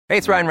Hey,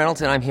 it's Ryan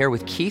Reynolds, and I'm here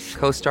with Keith,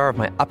 co-star of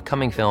my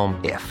upcoming film,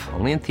 If,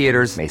 only in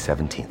theaters May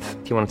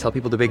 17th. Do you want to tell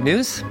people the big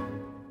news?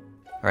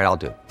 All right, I'll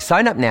do it.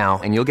 Sign up now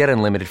and you'll get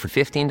unlimited for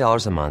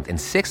 $15 a month and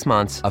 6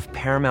 months of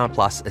Paramount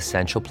Plus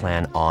Essential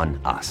Plan on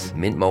us.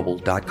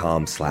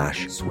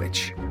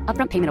 MintMobile.com/switch.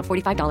 Upfront payment of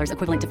 $45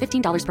 equivalent to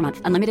 $15 per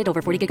month. Unlimited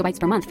over 40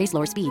 gigabytes per month. Face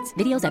lower speeds.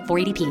 Videos at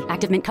 480p.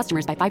 Active Mint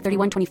customers by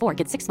 531.24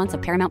 get 6 months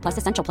of Paramount Plus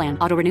Essential Plan.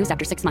 Auto renews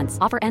after 6 months.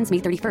 Offer ends May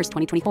 31st,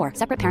 2024.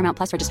 Separate Paramount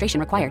Plus registration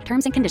required.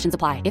 Terms and conditions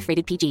apply if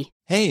rated PG.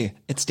 Hey,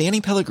 it's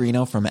Danny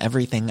Pellegrino from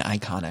Everything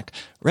Iconic.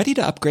 Ready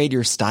to upgrade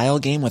your style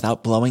game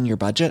without blowing your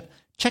budget?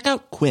 Check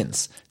out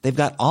Quince. They've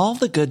got all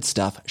the good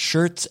stuff,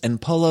 shirts and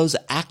polos,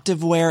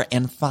 activewear,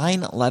 and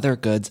fine leather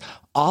goods,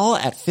 all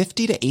at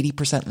 50 to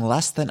 80%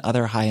 less than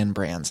other high-end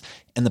brands.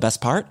 And the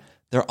best part?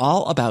 They're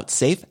all about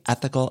safe,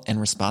 ethical,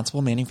 and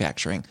responsible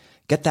manufacturing.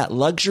 Get that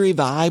luxury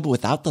vibe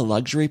without the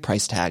luxury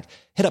price tag.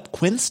 Hit up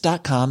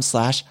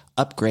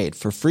quince.com/upgrade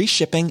for free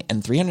shipping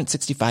and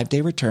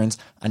 365-day returns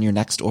on your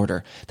next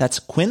order. That's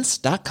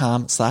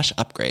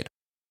quince.com/upgrade.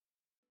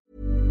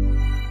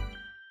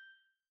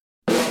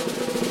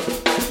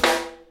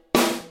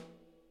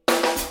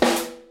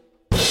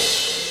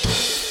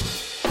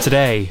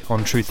 Today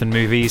on Truth and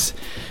Movies,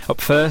 up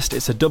first,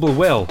 it's a double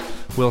Will.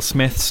 Will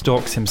Smith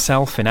stalks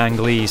himself in Ang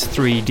Lee's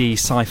 3D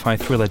sci-fi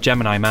thriller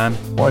Gemini Man.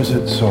 Why is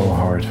it so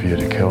hard for you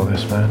to kill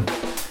this man?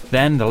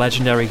 Then the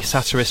legendary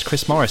satirist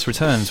Chris Morris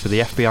returns with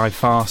the FBI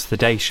farce The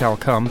Day Shall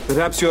Come.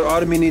 Perhaps your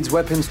army needs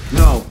weapons?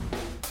 No,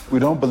 we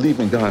don't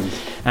believe in guns.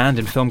 And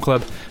in Film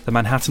Club, the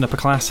Manhattan upper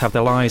class have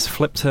their lives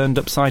turned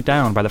upside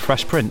down by the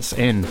Fresh Prince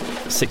in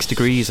 6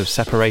 Degrees of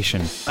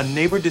Separation. A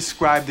neighbor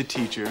described the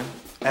teacher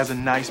as a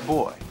nice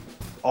boy.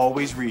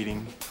 Always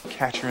reading,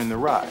 Catcher in the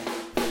Rye.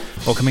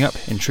 All coming up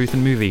in Truth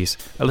and Movies,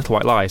 a Little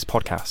White Lies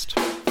podcast.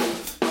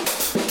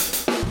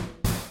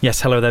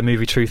 Yes, hello there,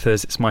 movie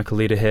truthers. It's Michael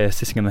Leader here,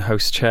 sitting in the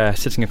host chair,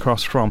 sitting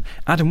across from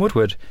Adam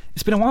Woodward.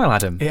 It's been a while,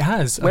 Adam. It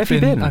has. Where have you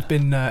been? I've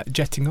been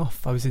jetting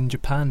off. I was in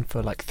Japan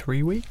for like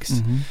 3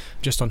 weeks,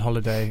 just on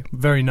holiday.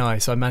 Very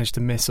nice. I managed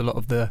to miss a lot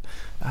of the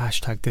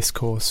hashtag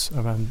discourse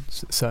around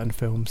certain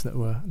films that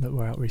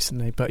were out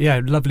recently. But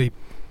yeah, lovely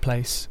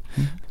place.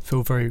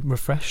 Feel very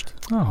refreshed.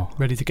 Oh,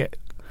 ready to get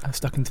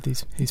stuck into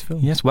these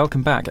films. Yes,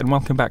 welcome back, and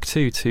welcome back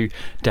too to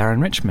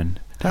Darren Richman.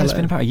 It's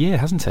been about a year,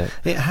 hasn't it?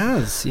 It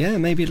has, yeah,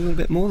 maybe a little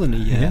bit more than a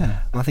year.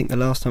 Yeah. I think the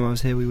last time I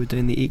was here we were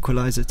doing The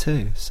Equalizer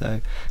too,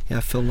 so yeah,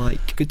 I feel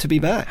like good to be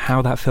back.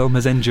 How that film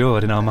has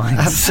endured in our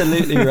minds.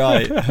 Absolutely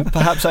right.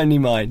 Perhaps only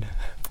mine.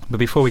 But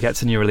before we get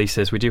to new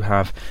releases, we do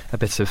have a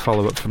bit of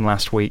follow-up from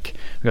last week.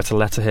 We got a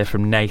letter here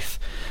from Nath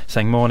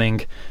saying,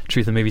 "Morning,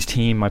 Truth and Movies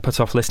team. I put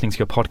off listening to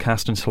your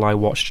podcast until I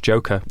watched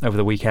Joker over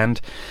the weekend.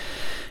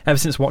 Ever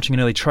since watching an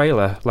early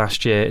trailer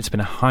last year, it's been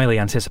a highly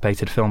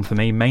anticipated film for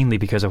me, mainly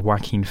because of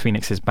Joaquin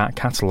Phoenix's back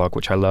catalogue,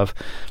 which I love,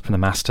 from The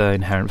Master,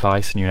 Inherent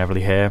Vice, and You Never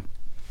Really Hear.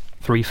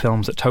 3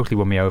 films that totally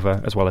won me over,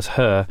 as well as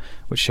Her,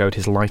 which showed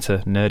his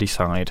lighter, nerdy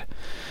side.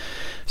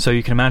 So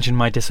you can imagine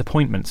my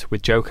disappointment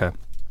with Joker.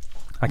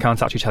 I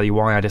can't actually tell you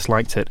why I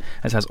disliked it,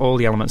 as it has all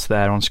the elements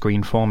there on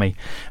screen for me.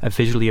 A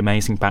visually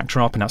amazing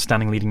backdrop, an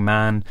outstanding leading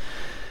man.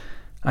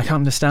 I can't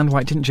understand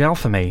why it didn't gel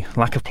for me.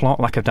 Lack of plot,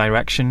 lack of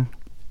direction,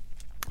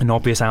 an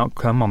obvious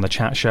outcome on the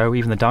chat show.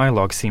 Even the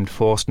dialogue seemed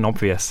forced and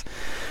obvious.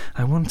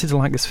 I wanted to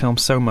like this film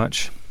so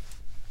much,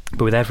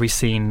 but with every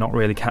scene not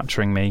really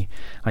capturing me,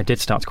 I did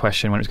start to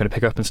question when it was going to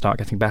pick up and start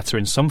getting better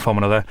in some form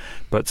or another,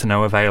 but to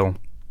no avail."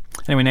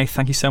 Anyway, Nath,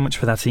 thank you so much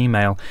for that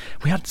email.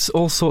 We had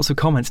all sorts of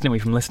comments, didn't we,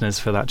 from listeners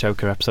for that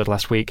Joker episode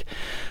last week.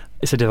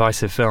 It's a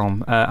divisive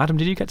film. Adam,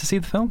 did you get to see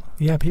the film?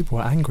 Yeah, people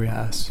were angry at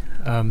us.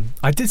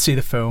 I did see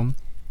the film.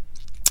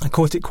 I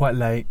caught it quite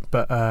late,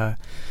 but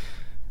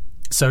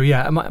so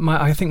yeah,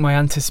 I think my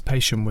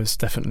anticipation was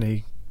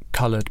definitely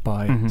coloured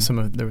by some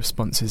of the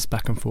responses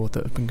back and forth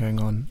that have been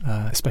going on,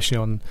 especially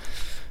on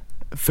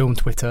film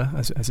Twitter,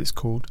 as it's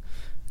called.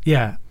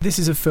 Yeah, this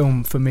is a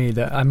film for me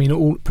that, I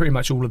mean, pretty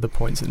much all of the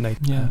points that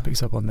Nathan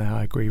picks up on there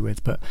I agree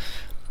with, but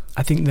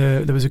I think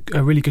there was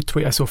a really good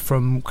tweet I saw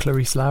from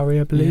Clarice Lowry,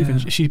 I believe,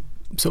 and she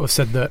sort of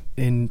said that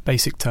in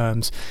basic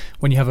terms,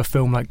 when you have a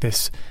film like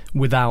this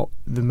without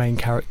the main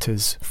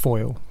character's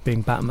foil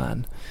being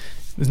Batman,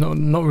 there's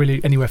not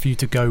really anywhere for you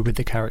to go with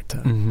the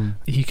character.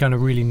 He kind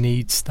of really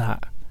needs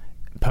that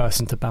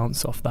person to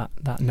bounce off, that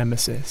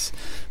nemesis,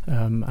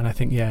 and I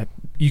think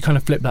you kind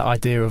of flip that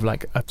idea of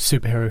like a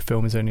superhero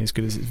film is only as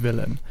good as its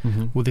villain.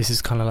 Well, this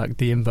is kind of like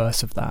the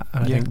inverse of that,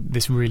 and I think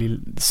this really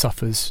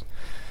suffers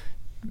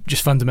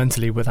just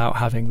fundamentally without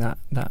having that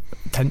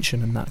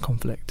tension and that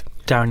conflict.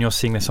 Darren, you're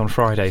seeing this on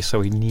Friday,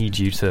 so we need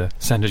you to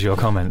send us your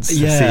comments.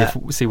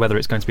 See whether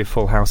it's going to be a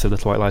full house of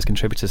Little White Lies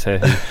contributors here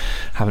who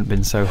haven't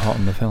been so hot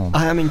in the film.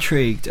 I am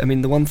intrigued. I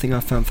mean, the one thing I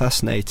found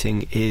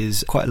fascinating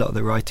is quite a lot of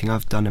the writing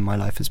I've done in my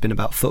life has been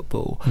about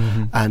football,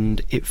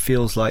 and it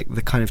feels like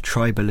the kind of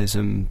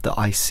tribalism that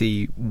I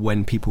see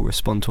when people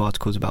respond to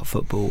articles about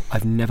football,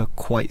 I've never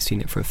quite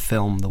seen it for a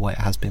film the way it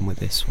has been with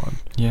this one.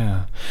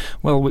 Yeah.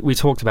 Well, we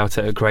talked about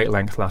it at great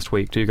length last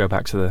week. Do go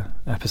back to the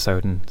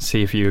episode and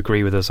see if you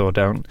agree with us or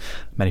don't.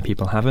 Many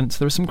people haven't.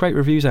 There are some great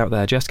reviews out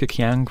there. Jessica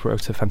Kiang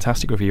wrote a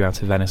fantastic review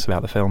out of Venice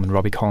about the film, and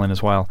Robbie Collin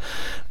as well.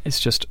 It's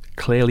just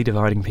clearly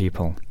dividing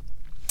people.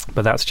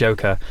 But that's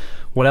Joker.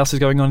 What else is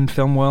going on in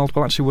film world?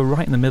 Well, actually, we're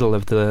right in the middle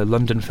of the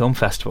London Film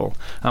Festival,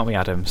 aren't we,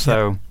 Adam?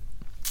 So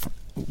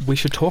we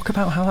should talk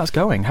about how that's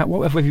going.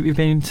 What, have you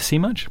been to see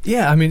much?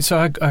 Yeah, I mean, so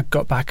I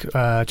got back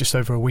just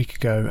over a week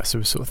ago, so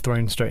we're sort of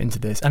thrown straight into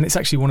this. And it's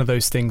actually one of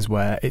those things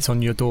where it's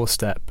on your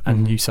doorstep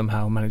and you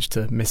somehow manage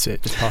to miss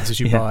it, just passes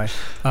you by.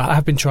 I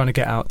have been trying to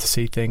get out to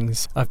see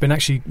things. I've been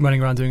actually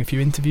running around doing a few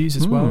interviews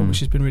as well, which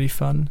has been really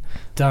fun.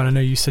 Darren, I know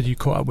you said you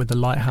caught up with The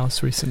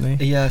Lighthouse recently.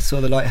 Yeah, I saw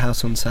The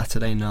Lighthouse on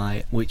Saturday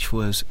night, which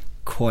was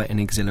quite an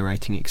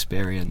exhilarating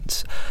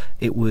experience.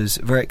 It was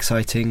very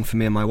exciting for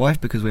me and my wife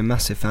because we're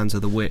massive fans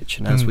of The Witch,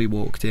 and as we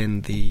walked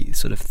in, the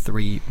sort of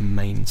three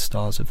main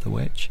stars of The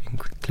Witch,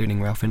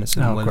 including Ralph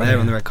Ineson, were there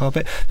on the red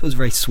carpet. It was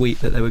very sweet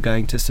that they were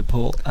going to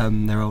support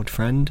their old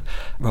friend.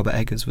 Robert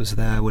Eggers was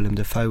there, Willem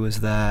Dafoe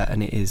was there,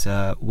 and it is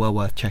well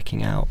worth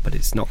checking out, but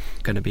it's not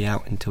going to be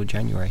out until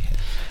January.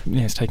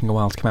 Yeah, it's taking a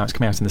while to come out. It's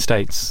coming out in the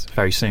States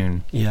very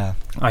soon. Yeah.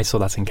 I saw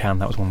that in Cannes.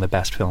 That was one of the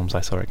best films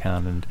I saw at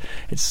Cannes, and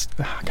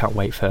I can't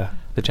wait for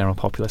the general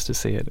populace to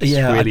see it. It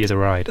really is a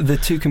ride. The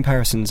two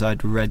comparisons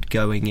I'd read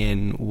going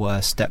in were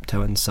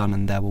Steptoe and Son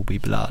and There Will Be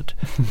Blood.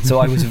 So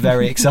I was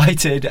very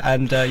excited,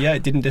 and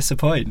it didn't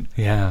disappoint.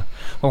 Yeah.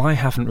 Well, I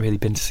haven't really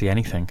been to see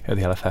anything at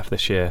the LFF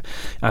this year.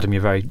 Adam,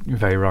 you're very,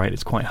 very right.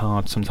 It's quite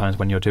hard sometimes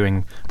when you're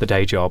doing the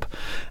day job,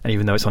 and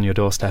even though it's on your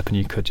doorstep and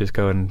you could just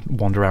go and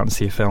wander out and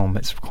see a film,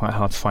 it's quite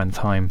hard to find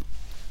time.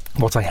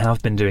 What I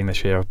have been doing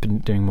this year, I've been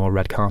doing more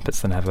red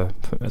carpets than ever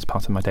as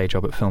part of my day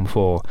job at Film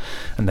 4,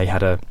 and they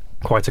had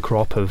quite a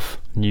crop of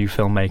new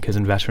filmmakers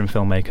and veteran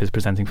filmmakers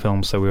presenting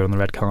films. So we were on the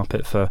red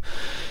carpet for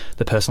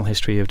The Personal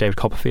History of David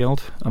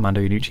Copperfield,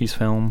 Armando Iannucci's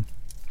film.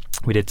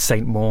 We did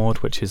Saint Maud,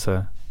 which is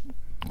a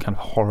kind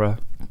of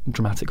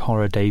dramatic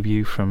horror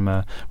debut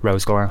from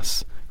Rose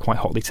Glass, quite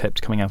hotly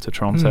tipped, coming out of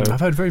Toronto. I've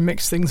heard very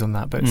mixed things on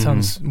that, but it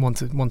sounds one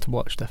to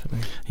watch,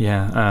 definitely.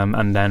 Yeah,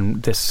 and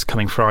then this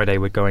coming Friday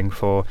we're going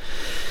for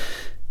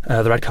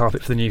the red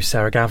carpet for the new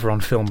Sarah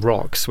Gavron film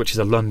Rocks, which is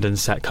a London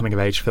set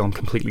coming-of-age film,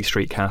 completely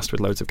street cast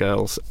with loads of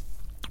girls,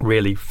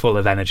 really full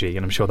of energy,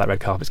 and I'm sure that red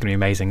carpet's going to be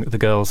amazing. The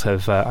girls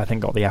have, I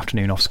think, got the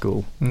afternoon off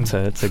school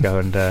to go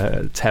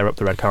and tear up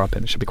the red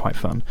carpet. It should be quite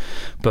fun.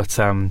 But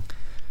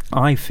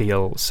I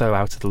feel so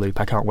out of the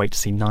loop. I can't wait to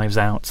see Knives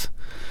Out.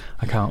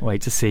 I can't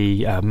wait to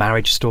see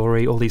Marriage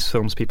Story. All these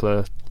films people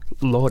are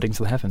lauding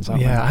to the heavens,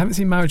 aren't they? Yeah, I haven't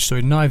seen Marriage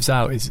Story. Knives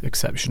Out is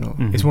exceptional.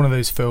 It's one of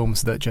those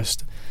films that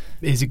just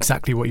is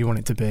exactly what you want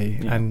it to be,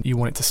 and you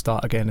want it to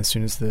start again as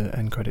soon as the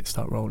end credits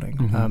start rolling.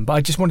 But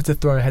I just wanted to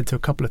throw ahead to a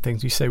couple of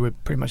things. You say we're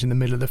pretty much in the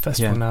middle of the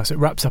festival now, so it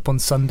wraps up on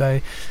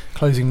Sunday,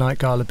 closing night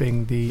gala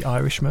being The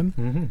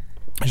Irishman.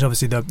 Which is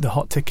obviously the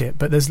hot ticket,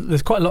 but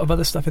there's quite a lot of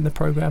other stuff in the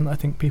programme that I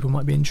think people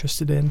might be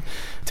interested in.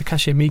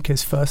 Takashi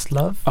Miike's First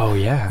Love. Oh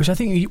yeah, which I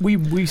think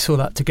we saw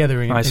that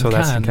together in Cannes. I saw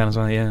that in Cannes as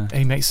well. Yeah,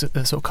 he makes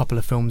a sort of couple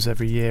of films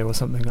every year or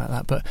something like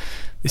that. But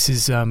this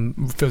is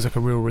feels like a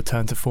real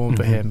return to form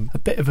for him. A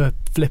bit of a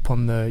flip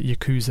on the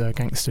Yakuza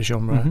gangster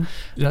genre.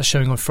 That's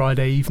showing on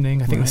Friday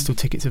evening. I think there's still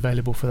tickets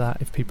available for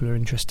that if people are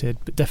interested.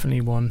 But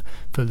definitely one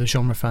for the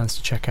genre fans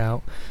to check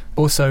out.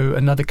 Also,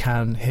 another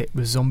Cannes hit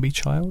was Zombie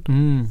Child.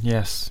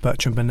 Yes,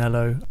 Bertrand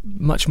Bonello.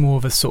 Much more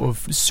of a sort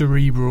of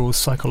cerebral,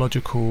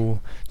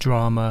 psychological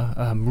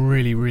drama.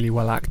 Really, really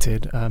well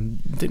acted.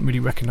 Didn't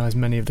really recognise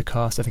many of the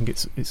cast. I think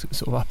it's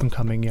sort of up and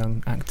coming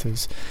young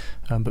actors,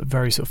 but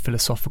very sort of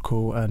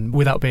philosophical and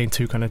without being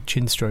too kind of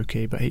chin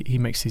strokey. But he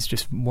makes these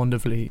just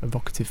wonderfully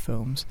evocative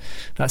films.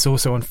 That's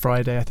also on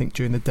Friday, I think,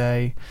 during the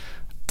day.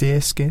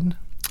 Deerskin.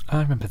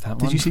 I remember that one.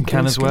 Did you see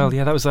Cannes as well?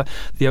 Yeah, that was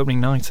the opening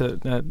night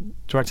at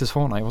Directors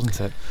Fortnight, wasn't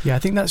it? Yeah, I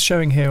think that's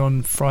showing here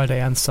on Friday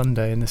and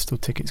Sunday, and there's still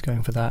tickets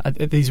going for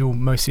that. These are all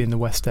mostly in the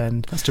West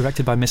End. That's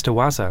directed by Mr.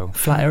 Wazo.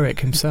 Flat Eric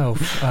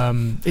himself.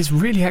 It's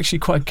really actually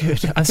quite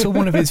good. I saw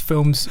one of his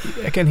films.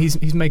 Again,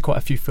 he's made quite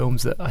a few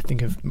films that I think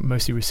have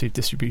mostly received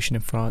distribution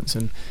in France,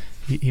 and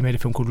he made a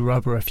film called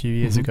Rubber a few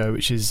years ago,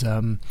 which is,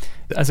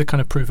 as a kind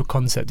of proof of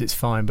concept, it's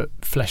fine, but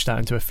fleshed out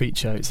into a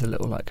feature, it's a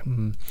little like,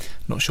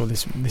 not sure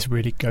this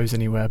really goes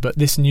anywhere. But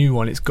this new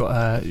one, it's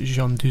got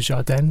Jean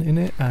Dujardin in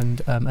it and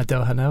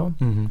Adèle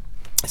Haenel.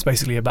 It's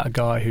basically about a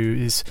guy who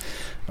is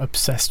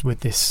obsessed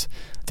with this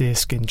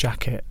deerskin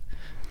jacket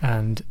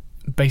and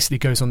basically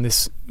goes on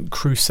this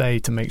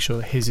crusade to make sure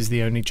that his is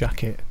the only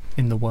jacket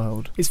in the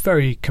world. It's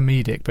very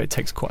comedic, but it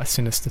takes quite a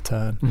sinister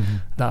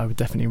turn that I would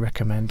definitely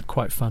recommend.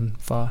 Quite fun,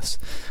 fast.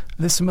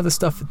 There's some other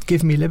stuff.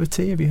 Give Me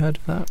Liberty, have you heard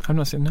of that? I've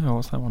not seen. No,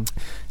 what's that one?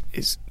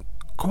 It's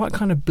quite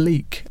kind of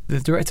bleak. The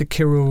director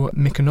Kirill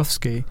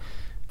Mikhanovsky,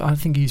 I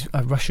think he's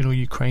a Russian or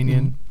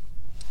Ukrainian,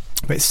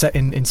 but it's set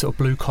in sort of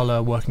blue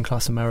collar working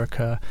class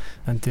America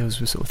and deals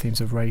with sort of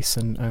themes of race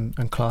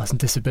and class and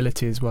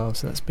disability as well.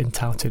 So that's been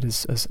touted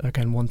as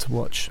again one to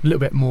watch, a little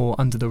bit more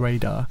under the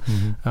radar.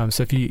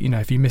 So if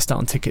you missed out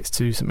on tickets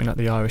to something like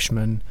The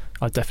Irishman,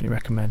 I'd definitely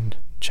recommend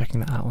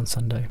checking that out on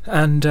Sunday.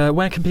 And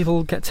where can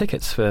people get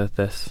tickets for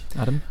this,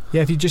 Adam?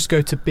 Yeah, if you just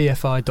go to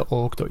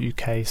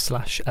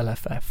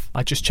bfi.org.uk/LFF.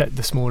 I just checked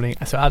this morning,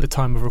 so at the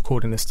time of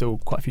recording there's still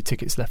quite a few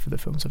tickets left for the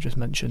films I've just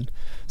mentioned.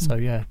 So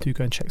yeah, do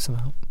go and check some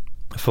out.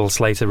 A full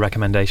slate of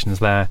recommendations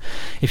there.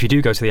 If you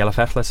do go to the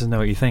LFF, let us know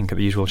what you think at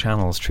the usual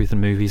channels. Truth and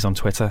Movies on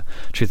Twitter,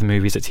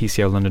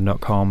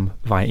 truthandmovies@tcolondon.com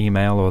via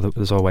email, or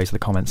as always the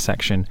comments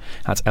section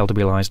at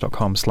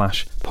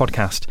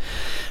lwlies.com/podcast.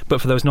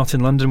 But for those not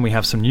in London, we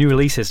have some new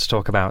releases to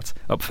talk about.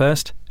 Up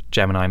first,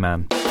 Gemini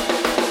Man.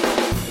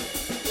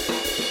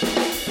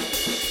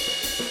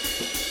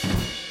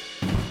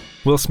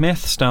 Will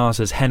Smith stars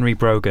as Henry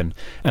Brogan,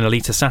 an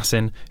elite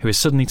assassin who is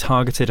suddenly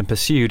targeted and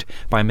pursued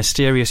by a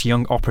mysterious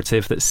young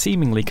operative that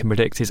seemingly can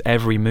predict his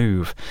every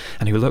move,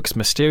 and who looks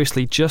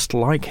mysteriously just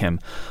like him,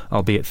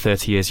 albeit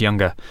 30 years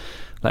younger.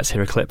 Let's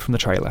hear a clip from the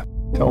trailer.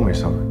 Tell me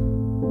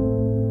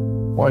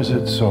something. Why is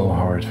it so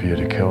hard for you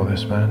to kill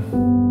this man?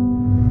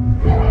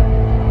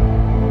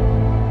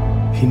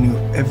 He knew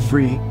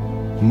every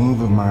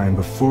move of mine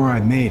before I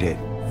made it.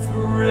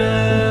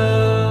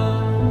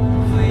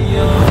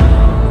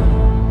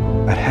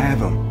 I'd have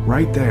him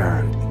right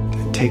there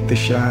and take the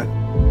shot.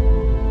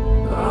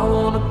 I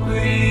wanna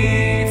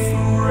be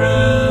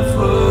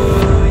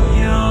forever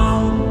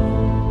young.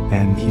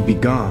 And he'd be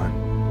gone,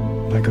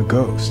 like a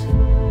ghost.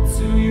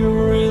 Do you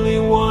really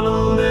wanna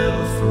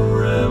live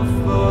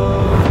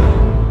forever?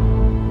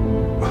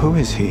 Who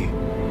is he? Do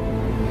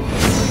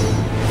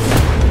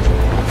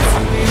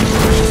you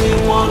really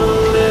wanna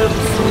live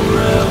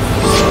forever?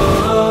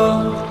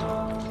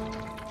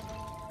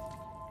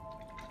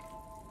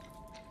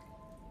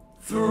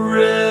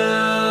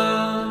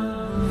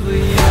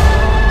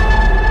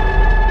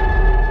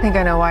 I think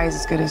I know why he's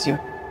as good as you.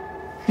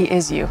 He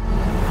is you.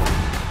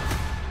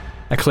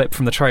 A clip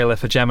from the trailer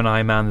for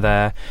Gemini Man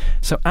there.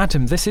 So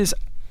Adam, this is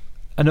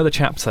another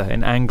chapter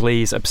in Ang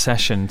Lee's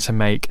obsession to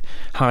make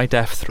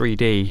high-def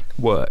 3D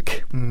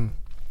work.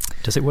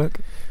 Does it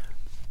work?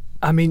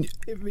 I mean,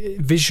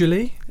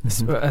 visually,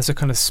 as a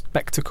kind of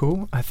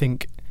spectacle, I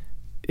think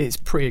it's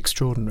pretty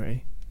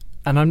extraordinary.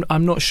 And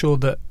I'm not sure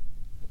that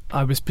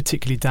I was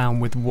particularly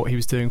down with what he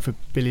was doing for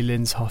Billy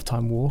Lynn's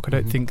Halftime Walk. I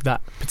don't think that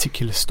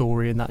particular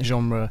story and that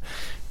genre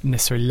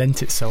necessarily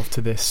lent itself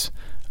to this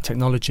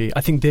technology.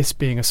 I think this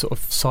being a sort of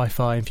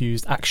sci-fi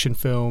infused action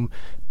film,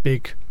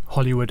 big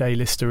Hollywood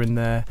A-lister in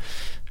there,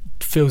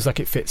 feels like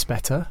it fits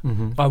better.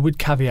 I would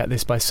caveat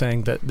this by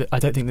saying that I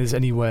don't think there's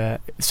anywhere,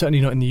 certainly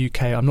not in the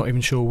UK, I'm not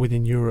even sure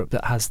within Europe,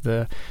 that has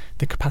the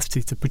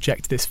capacity to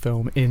project this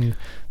film in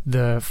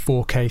the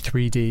 4K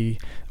 3D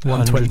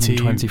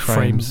 120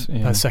 frames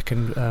per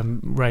second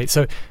rate.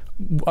 So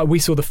we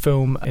saw the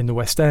film in the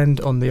West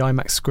End on the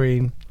IMAX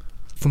screen.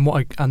 From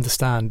what I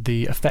understand,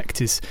 the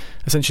effect is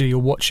essentially you're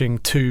watching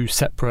two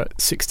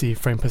separate 60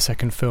 frame per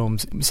second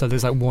films, so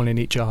there's like one in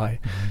each eye.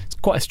 It's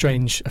quite a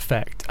strange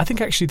effect. I think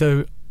actually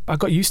though I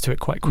got used to it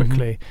quite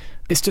quickly.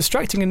 It's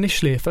distracting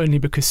initially, if only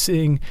because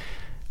seeing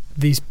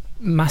these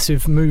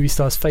massive movie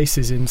stars'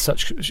 faces in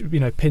such,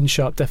 pin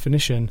sharp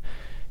definition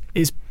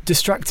is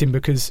distracting,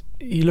 because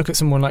you look at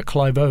someone like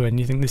Clive Owen,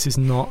 you think this is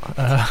not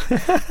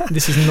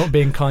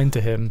being kind to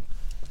him.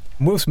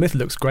 Will Smith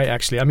looks great,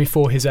 actually. I mean,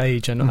 for his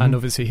age and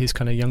obviously his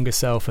kind of younger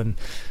self. And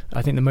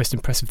I think the most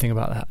impressive thing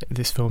about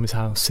this film is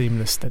how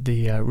seamless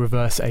the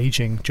reverse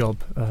aging job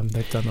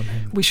they've done on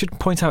him. We should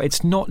point out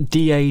it's not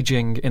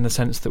de-aging in the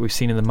sense that we've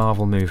seen in the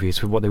Marvel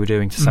movies with what they were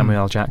doing to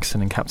Samuel L.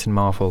 Jackson and Captain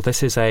Marvel.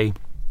 This is a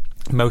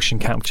motion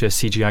capture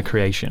CGI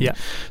creation. Yeah.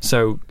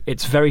 So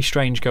it's very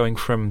strange going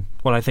from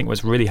what I think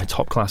was really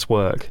top-class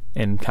work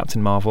in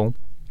Captain Marvel,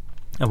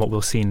 and what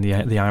we'll see in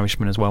the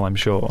Irishman as well, I'm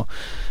sure,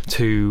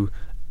 to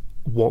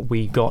what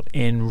we got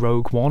in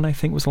Rogue One, I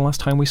think was the last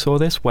time we saw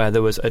this, where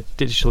there was a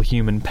digital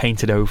human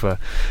painted over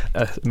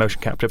a motion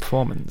capture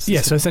performance.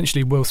 Yeah, so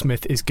essentially Will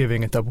Smith is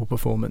giving a double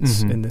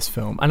performance in this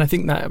film. And I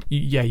think that,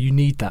 you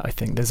need that, I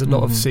think. There's a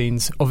lot of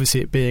scenes,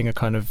 obviously it being a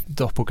kind of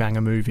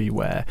doppelganger movie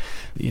where,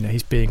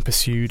 he's being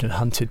pursued and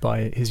hunted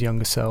by his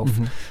younger self.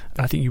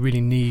 I think you really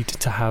need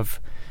to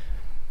have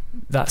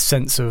that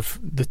sense of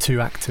the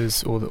two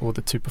actors or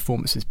the two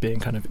performances being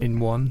kind of in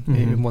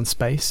one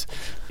space.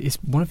 It's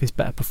one of his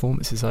better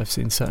performances I've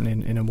seen certainly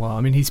in a while.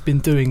 I mean, he's been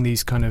doing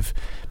these kind of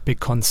big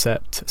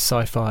concept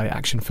sci-fi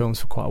action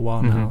films for quite a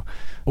while now,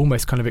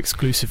 almost kind of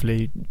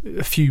exclusively,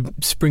 a few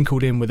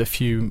sprinkled in with a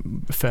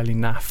few fairly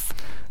naff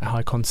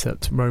high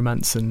concept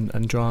romance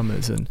and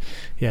dramas, and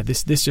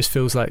this just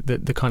feels like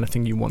the kind of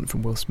thing you want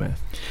from Will Smith.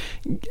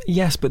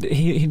 Yes, but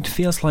he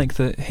feels like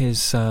that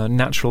his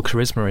natural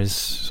charisma is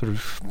sort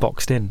of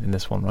boxed in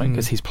this one, right?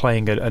 Because he's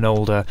playing an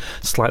older,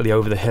 slightly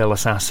over the hill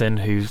assassin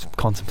who's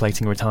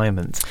contemplating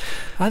retirement.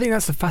 I think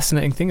that's the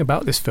fascinating thing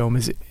about this film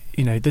is,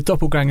 the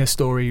doppelganger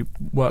story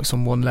works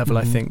on one level.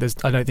 I think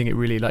I don't think it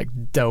really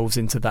delves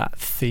into that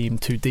theme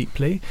too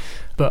deeply,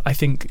 but I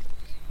think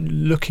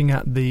looking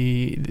at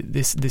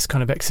this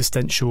kind of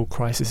existential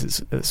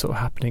crisis that's sort of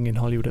happening in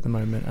Hollywood at the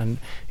moment, and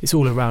it's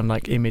all around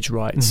like image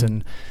rights,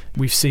 and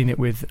we've seen it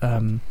with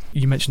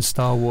you mentioned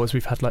Star Wars.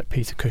 We've had like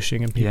Peter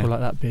Cushing and people like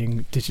that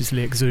being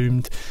digitally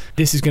exhumed.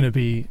 This is going to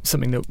be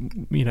something that,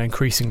 you know,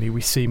 increasingly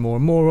we see more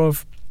and more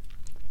of.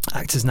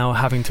 Actors now are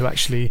having to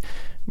actually,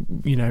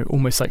 you know,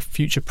 almost like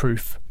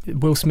future-proof.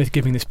 Will Smith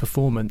giving this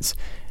performance,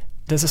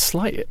 there's a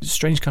slight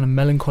strange kind of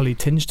melancholy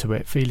tinge to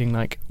it, feeling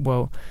like,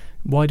 well,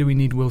 why do we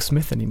need Will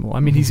Smith anymore? I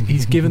mean,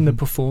 he's given the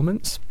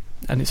performance,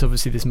 and it's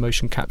obviously this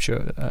motion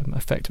capture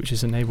effect which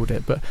has enabled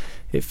it, but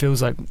it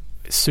feels like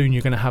soon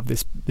you're going to have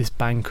this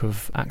bank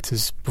of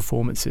actors'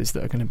 performances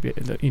that are going to be,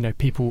 that, you know,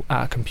 people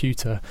at a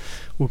computer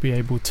will be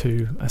able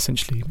to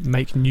essentially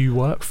make new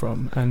work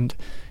from. And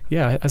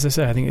yeah, as I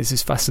say, I think it's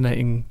this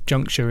fascinating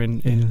juncture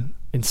in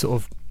sort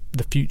of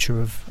the future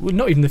of, well,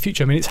 not even the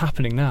future, I mean, it's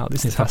happening now.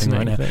 This is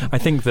fascinating right now. Thing. I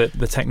think that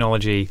the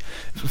technology,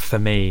 for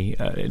me,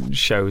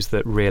 shows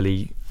that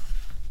really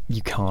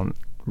you can't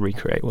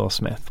recreate Will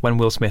Smith. When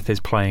Will Smith is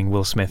playing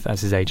Will Smith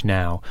as his age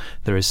now,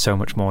 there is so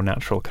much more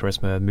natural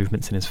charisma,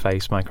 movements in his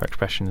face, micro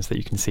expressions that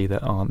you can see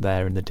that aren't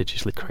there in the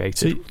digitally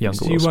created younger Will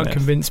Smith. So you weren't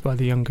convinced by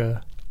the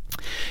younger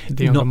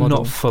model?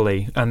 Not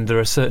fully, and there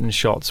are certain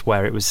shots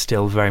where it was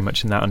still very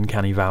much in that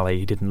uncanny valley.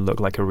 He didn't look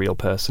like a real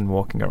person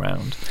walking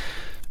around.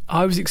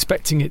 I was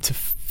expecting it to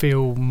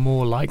feel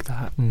more like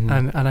that,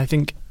 and I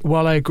think,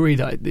 while I agree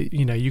that,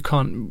 you know, you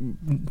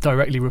can't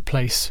directly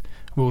replace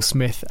Will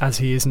Smith as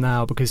he is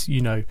now, because,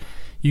 you know,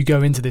 you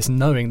go into this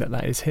knowing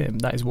that is him,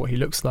 that is what he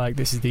looks like,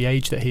 this is the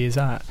age that he is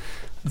at.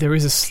 There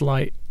is a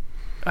slight,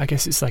 I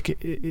guess it's like,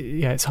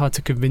 it's hard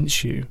to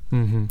convince you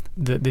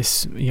that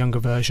this younger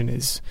version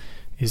is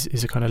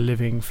a kind of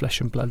living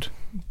flesh and blood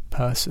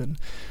person.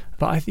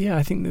 But I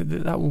think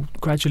that will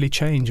gradually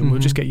change, and we'll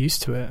just get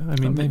used to it. I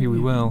mean, maybe we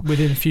will.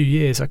 Within a few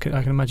years, I can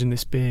imagine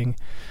this being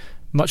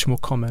much more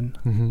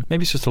common.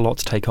 Maybe it's just a lot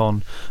to take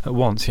on at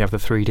once. You have the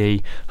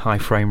 3D, high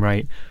frame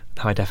rate,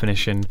 high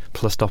definition,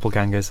 plus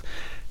doppelgangers.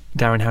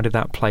 Darren, how did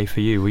that play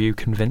for you? Were you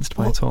convinced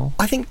by it all?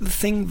 I think the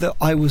thing that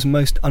I was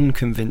most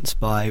unconvinced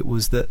by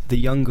was that the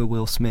younger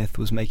Will Smith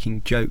was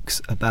making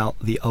jokes about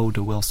the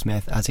older Will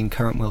Smith, as in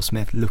current Will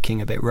Smith,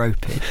 looking a bit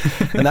ropey.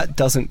 And that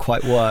doesn't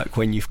quite work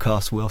when you've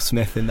cast Will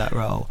Smith in that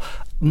role.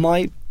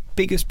 My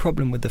biggest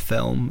problem with the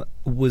film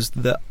was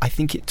that I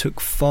think it took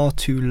far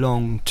too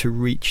long to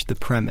reach the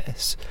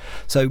premise.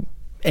 So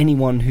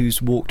anyone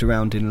who's walked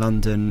around in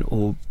London,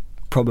 or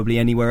probably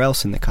anywhere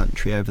else in the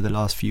country over the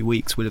last few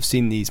weeks, would have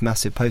seen these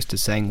massive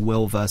posters saying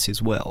Will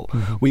versus Will.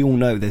 We all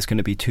know there's going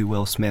to be two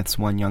Will Smiths,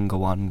 one younger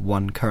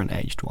one current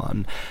aged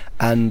one,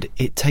 and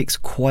it takes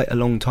quite a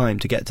long time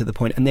to get to the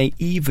point, and they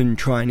even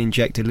try and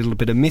inject a little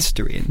bit of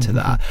mystery into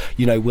that.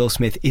 You know, Will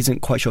Smith isn't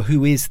quite sure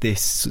who is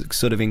this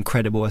sort of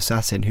incredible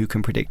assassin who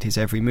can predict his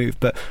every move,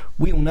 but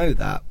we all know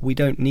that. We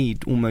don't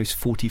need almost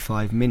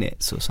 45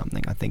 minutes or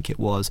something, I think it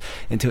was,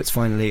 until it's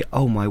finally,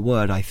 oh my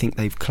word, I think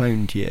they've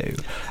cloned you.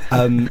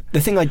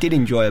 The thing I did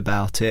enjoy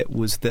about it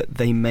was that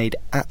they made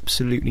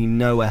absolutely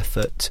no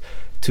effort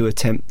to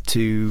attempt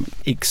to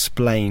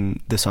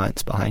explain the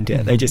science behind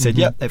it. They just said,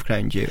 yep, they've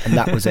cloned you, and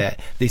that was it.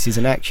 This is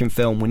an action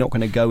film, we're not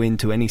going to go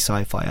into any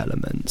sci-fi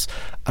elements,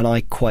 and I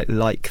quite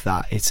like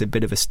that. It's a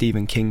bit of a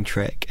Stephen King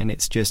trick, and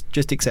it's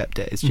just accept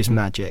it. It's just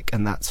magic,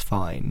 and that's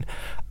fine.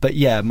 But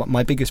yeah,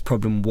 my biggest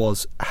problem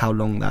was how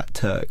long that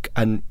took,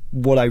 and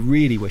what I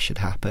really wish had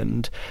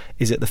happened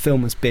is that the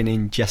film has been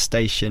in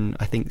gestation,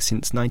 I think,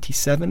 since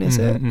 97, is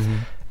it?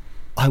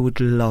 I would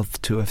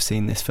love to have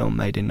seen this film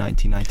made in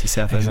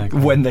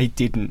 1997 when they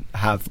didn't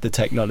have the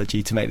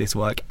technology to make this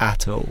work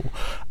at all,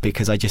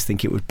 because I just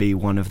think it would be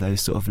one of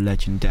those sort of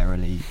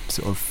legendarily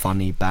sort of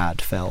funny bad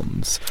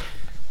films.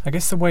 I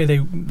guess the way they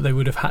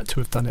would have had to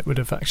have done it would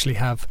have actually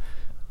have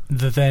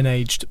the then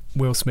aged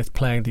Will Smith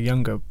playing the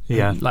younger,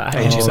 like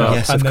age him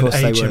up, and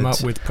then age him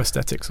up with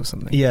prosthetics or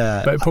something.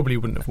 Yeah, but it probably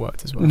wouldn't have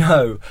worked as well.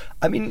 No,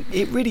 I mean,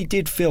 it really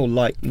did feel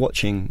like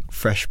watching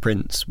Fresh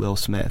Prince Will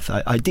Smith.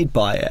 I did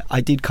buy it.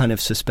 I did kind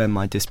of suspend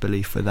my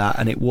disbelief with that,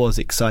 and it was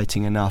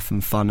exciting enough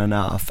and fun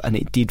enough, and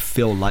it did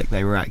feel like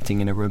they were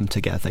acting in a room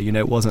together. You know,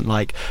 it wasn't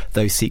like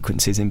those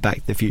sequences in Back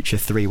to the Future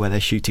 3 where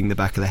they're shooting the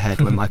back of the head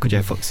when Michael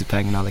J. Fox is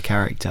playing another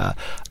character.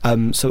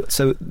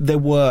 So there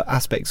were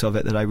aspects of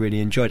it that I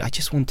really enjoyed. I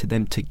just wanted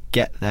them to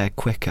get there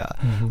quicker.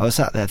 I was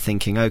sat there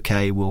thinking,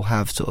 okay, we'll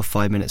have sort of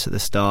 5 minutes at the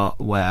start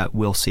where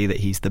we'll see that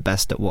he's the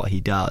best at what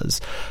he does,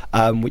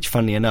 which,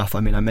 funnily enough, I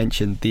mean, I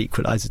mentioned The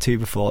Equalizer 2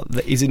 before,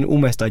 that is an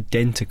almost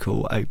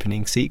identical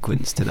opening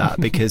sequence to that,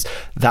 because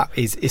that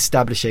is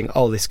establishing,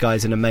 oh, this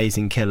guy's an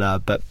amazing killer,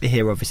 but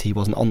here obviously he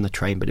wasn't on the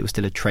train, but it was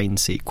still a train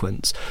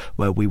sequence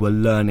where we were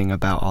learning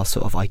about our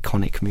sort of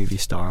iconic movie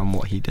star and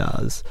what he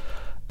does.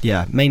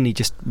 Yeah, mainly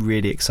just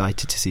really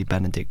excited to see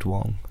Benedict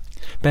Wong.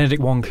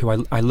 Benedict Wong,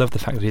 who I love the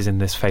fact that he's in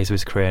this phase of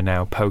his career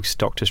now, post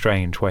Doctor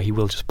Strange, where he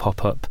will just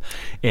pop up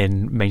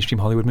in mainstream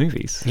Hollywood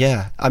movies.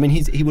 Yeah, I mean,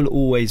 he will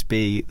always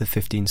be the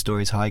 15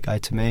 Stories High guy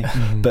to me,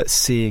 but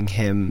seeing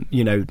him,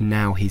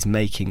 now he's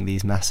making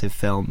these massive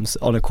films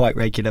on a quite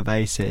regular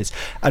basis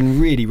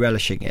and really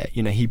relishing it.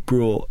 He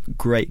brought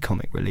great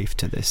comic relief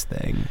to this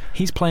thing.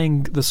 He's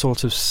playing the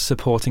sort of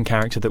supporting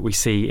character that we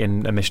see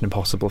in a Mission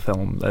Impossible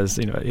film, as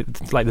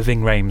it's like the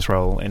Ving Rhames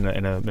role in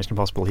a Mission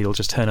Impossible. He'll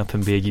just turn up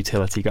and be a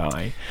utility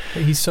guy.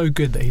 He's so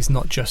good that he's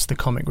not just the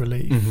comic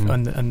relief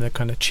and the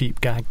kind of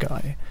cheap gag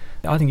guy.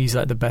 I think he's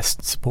like the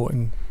best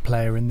supporting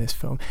player in this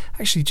film.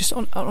 Actually, just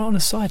on a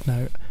side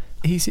note,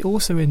 he's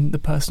also in The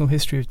Personal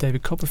History of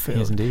David Copperfield.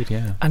 He is indeed,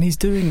 yeah. And he's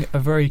doing a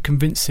very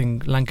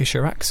convincing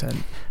Lancashire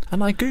accent.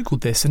 And I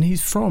googled this, and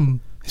he's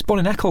born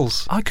in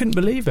Eccles. I couldn't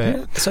believe it.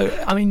 Yeah.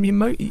 So, I mean,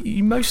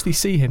 you mostly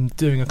see him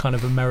doing a kind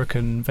of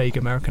vague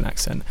American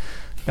accent.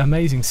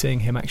 Amazing seeing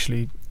him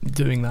actually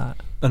doing that.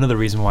 Another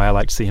reason why I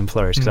like to see him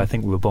flourish, because I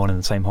think we were born in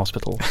the same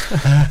hospital,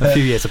 a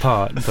few years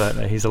apart,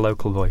 but he's a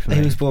local boy for me.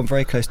 He was born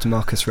very close to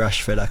Marcus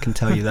Rashford, I can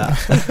tell you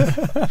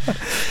that.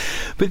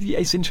 But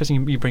it's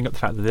interesting you bring up the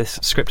fact that this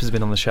script has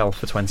been on the shelf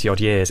for 20-odd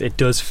years. It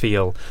does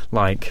feel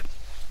like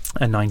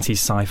a 90s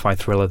sci-fi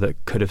thriller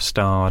that could have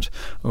starred,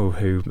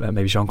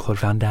 maybe Jean-Claude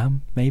Van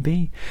Damme,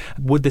 maybe?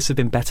 Would this have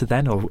been better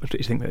then, or do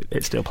you think that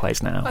it still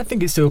plays now? I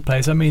think it still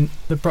plays. I mean,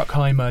 the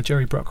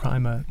Jerry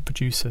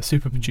Bruckheimer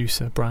super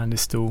producer brand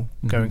is still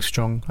going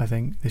strong, I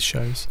think, this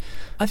shows.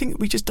 I think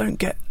we just don't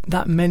get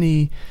that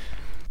many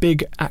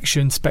big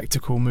action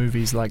spectacle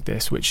movies like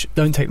this, which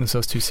don't take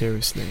themselves too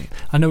seriously.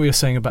 I know what you're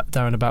saying about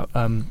Darren about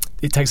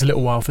it takes a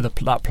little while for that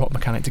plot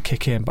mechanic to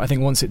kick in, but I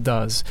think once it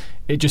does,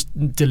 it just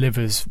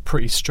delivers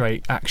pretty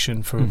straight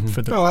action for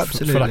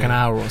like an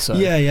hour or so.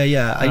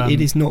 Yeah.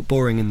 It is not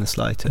boring in the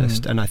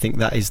slightest, and I think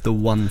that is the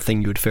one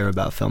thing you would fear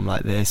about a film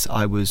like this.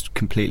 I was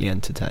completely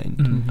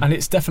entertained. And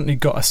it's definitely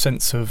got a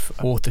sense of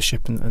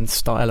authorship and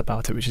style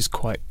about it, which is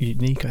quite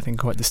unique, I think,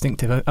 quite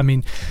distinctive. I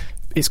mean,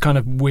 it's kind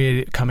of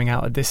weird coming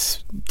out at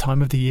this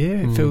time of the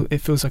year. It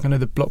feels like, I know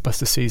the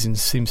blockbuster season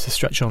seems to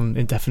stretch on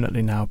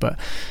indefinitely now, but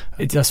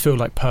it does feel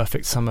like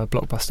perfect summer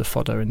blockbuster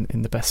fodder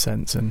in the best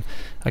sense. And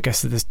I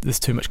guess there's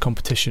too much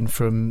competition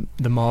from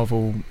the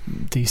Marvel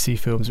DC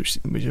films, which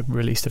are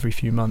released every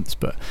few months,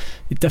 but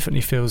it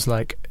definitely feels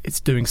like it's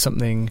doing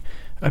something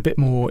a bit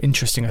more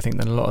interesting, I think,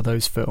 than a lot of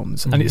those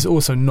films. And it's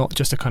also not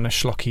just a kind of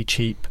schlocky,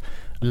 cheap,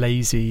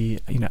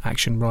 lazy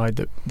action ride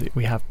that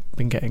we have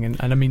been getting.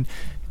 And I mean,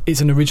 it's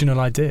an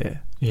original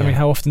idea. Yeah. I mean,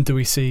 how often do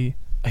we see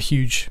a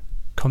huge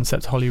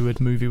concept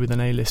Hollywood movie with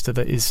an A-lister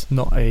that is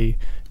not a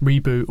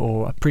reboot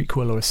or a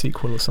prequel or a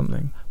sequel or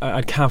something?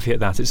 I'd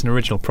caveat that it's an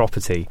original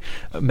property.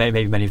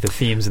 Maybe many of the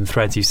themes and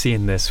threads you see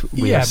in this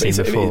we have seen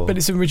before. But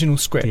it's an original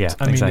script. Yeah,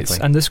 I mean, exactly.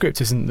 And the script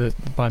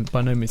isn't by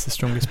no means the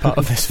strongest part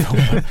of this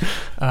film.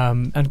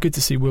 And good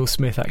to see Will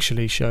Smith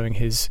actually showing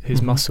his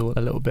muscle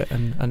a little bit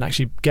and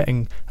actually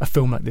getting a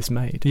film like this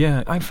made.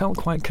 Yeah, I felt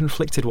quite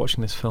conflicted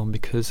watching this film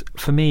because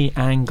for me,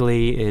 Ang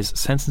Lee is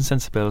Sense and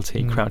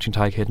Sensibility, Crouching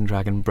Tiger, Hidden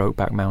Dragon,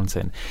 Brokeback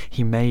Mountain.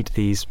 He made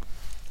these,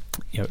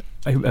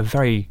 a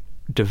very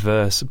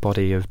diverse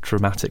body of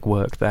dramatic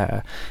work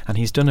there, and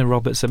he's done a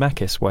Robert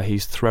Zemeckis where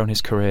he's thrown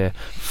his career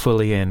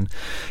fully in,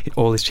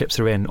 all his chips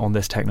are in on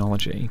this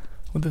technology.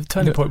 Well, the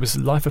turning point was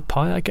Life of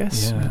Pi, I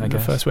guess. Yeah, I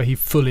guess. First where he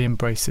fully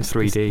embraces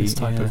 3D this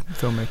type of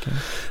filmmaking.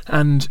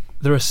 And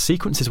there are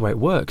sequences where it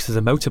works. There's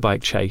a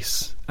motorbike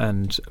chase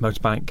and a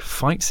motorbike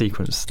fight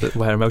sequence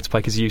where a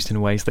motorbike is used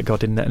in ways that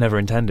God never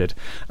intended.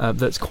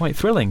 That's quite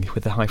thrilling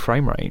with the high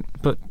frame rate.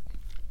 But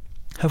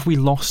have we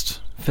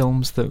lost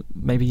films that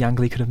maybe Ang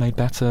Lee could have made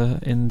better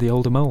in the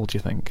older mould, do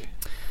you think?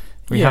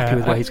 Are you happy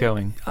with where he's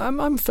going?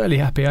 I'm fairly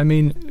happy. I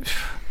mean,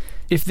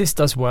 if this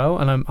does well,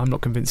 and I'm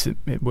not convinced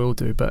it will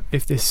do, but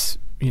if this,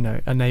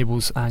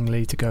 enables Ang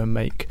Lee to go and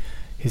make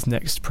his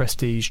next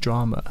prestige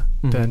drama,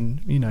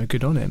 then,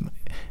 good on him.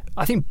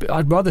 I think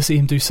I'd rather see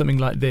him do something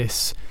like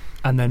this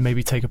and then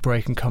maybe take a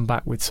break and come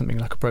back with something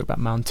like a Brokeback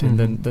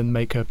Mountain than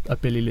make a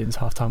Billy Lynn's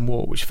Halftime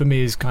War, which for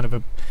me is kind of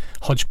a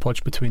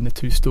hodgepodge between the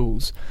two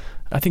stools.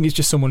 I think he's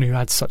just someone who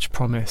had such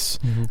promise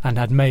and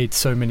had made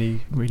so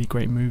many really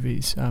great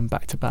movies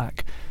back to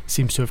back.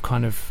 Seems to have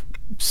kind of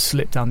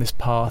slipped down this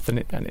path, and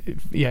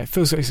it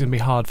feels like it's going to be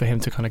hard for him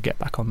to kind of get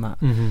back on that,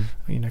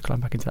 climb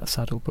back into that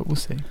saddle. But we'll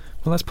see.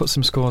 Well, let's put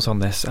some scores on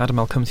this. Adam,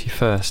 I'll come to you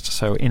first.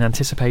 So, in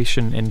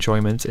anticipation,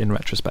 enjoyment, in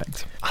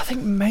retrospect. I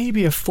think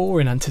maybe a 4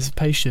 in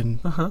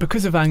anticipation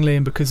because of Ang Lee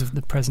and because of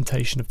the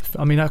presentation of the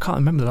film. I mean, I can't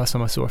remember the last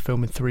time I saw a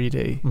film in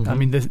 3D. I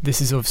mean,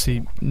 this is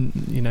obviously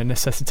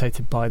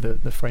necessitated by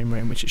the frame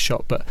rate in which it's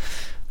shot, but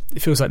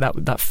it feels like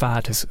that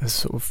fad has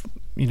sort of,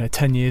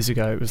 10 years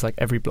ago, it was like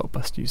every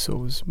blockbuster you saw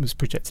was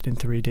projected in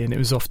 3D, and it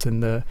was often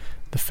the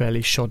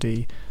fairly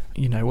shoddy,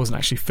 it wasn't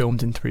actually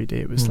filmed in 3D,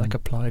 it was like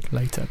applied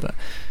later. But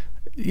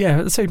yeah,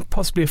 I'd say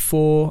possibly a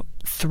 4,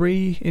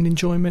 3 in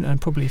enjoyment, and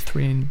probably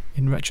 3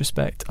 in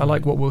retrospect. I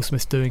like what Will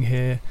Smith's doing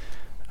here.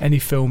 Any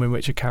film in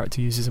which a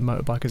character uses a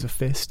motorbike as a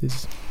fist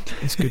is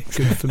good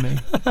for me.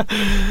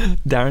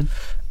 Darren?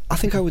 I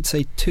think I would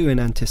say 2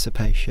 in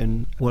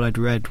anticipation. What I'd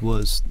read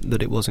was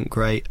that it wasn't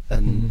great,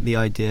 and the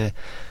idea,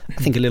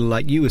 I think a little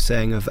like you were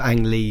saying, of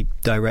Ang Lee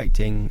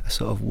directing a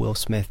sort of Will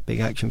Smith big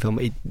action film,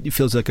 it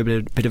feels like a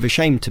bit of a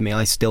shame to me.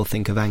 I still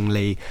think of Ang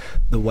Lee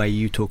the way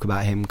you talk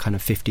about him kind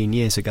of 15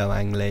 years ago,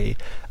 Ang Lee.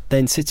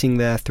 Then sitting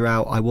there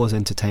throughout, I was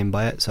entertained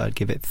by it, so I'd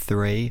give it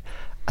 3.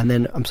 And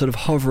then I'm sort of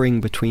hovering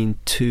between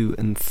 2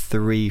 and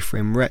 3 for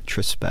in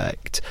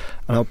retrospect,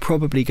 and I'll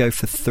probably go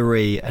for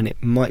 3, and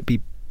it might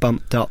be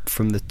bumped up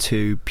from the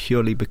 2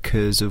 purely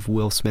because of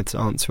Will Smith's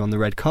answer on the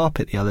red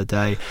carpet the other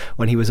day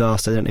when he was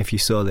asked, I don't know if you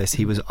saw this,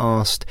 he was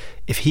asked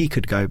if he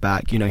could go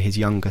back, you know, his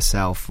younger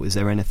self, was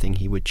there anything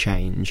he would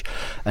change?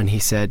 And he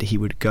said he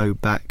would go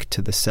back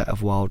to the set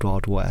of Wild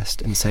Wild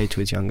West and say to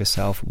his younger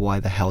self,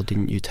 why the hell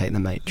didn't you take The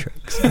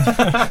Matrix?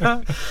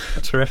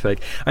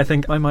 Terrific. I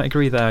think I might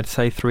agree there. I'd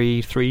say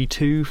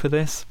 3-2 for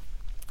this.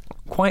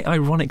 Quite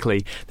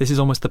ironically, this is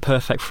almost the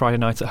perfect Friday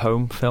night at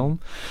home film,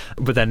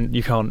 but then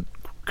you can't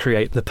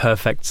create the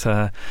perfect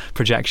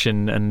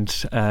projection and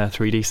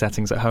 3D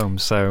settings at home.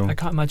 So I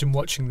can't imagine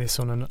watching this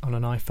on an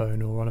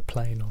iPhone or on a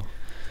plane. Or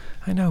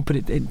I know, but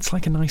it's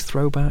like a nice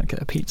throwback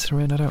at a Pizza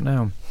Inn. I don't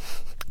know.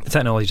 The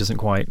technology doesn't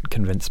quite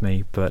convince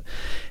me, but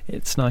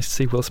it's nice to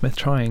see Will Smith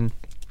trying.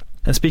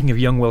 And speaking of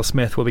young Will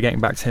Smith, we'll be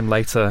getting back to him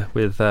later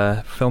with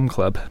Film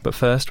Club. But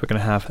first, we're going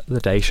to have The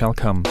Day Shall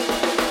Come.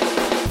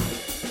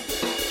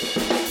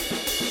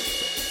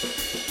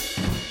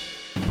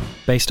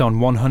 Based on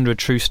 100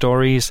 true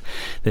stories,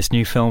 this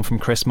new film from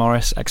Chris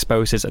Morris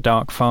exposes a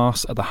dark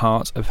farce at the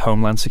heart of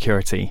Homeland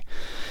Security.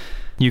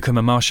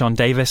 Newcomer Marshawn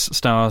Davis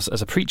stars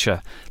as a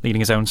preacher leading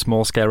his own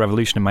small-scale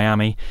revolution in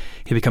Miami.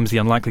 He becomes the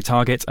unlikely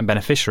target and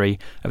beneficiary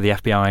of the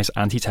FBI's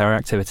anti-terror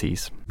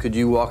activities. Could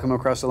you walk him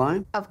across the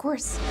line? Of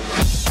course.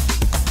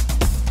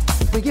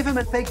 If we give him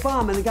a fake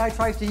bomb and the guy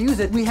tries to use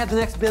it, we have the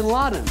next Bin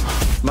Laden.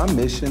 My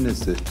mission is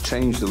to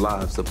change the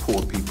lives of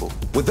poor people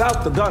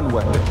without the gun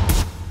weapon.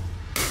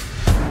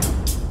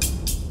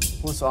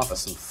 Let's offer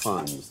some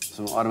fun.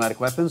 Some automatic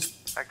weapons?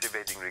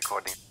 Activating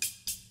recording.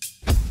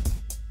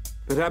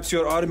 Perhaps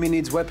your army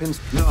needs weapons?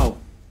 No,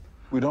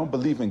 we don't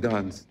believe in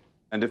guns.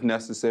 And if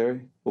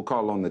necessary, we'll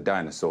call on the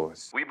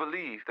dinosaurs. We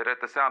believe that at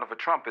the sound of a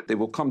trumpet, they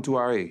will come to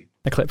our aid.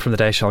 A clip from The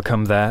Day Shall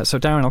Come there. So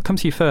Darren, I'll come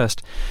to you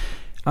first.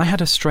 I had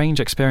a strange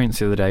experience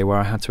the other day where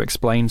I had to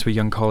explain to a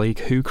young colleague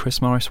who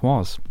Chris Morris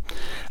was.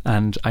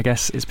 And I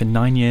guess it's been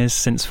 9 years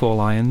since Four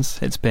Lions.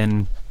 It's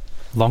been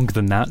longer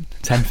than that,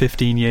 10,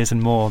 15 years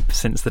and more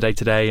since The Day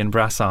Today and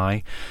Brass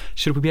Eye.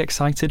 Should we be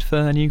excited for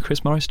a new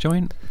Chris Morris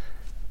joint?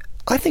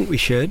 I think we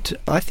should.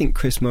 I think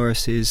Chris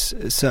Morris is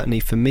certainly,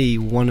 for me,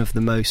 one of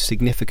the most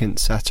significant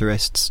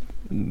satirists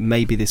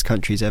maybe this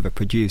country's ever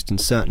produced, and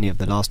certainly of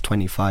the last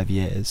 25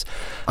 years.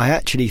 I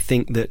actually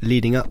think that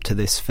leading up to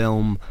this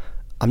film,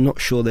 I'm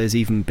not sure there's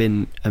even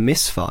been a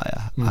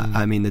misfire.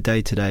 I mean, The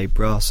Day Today,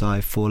 Brass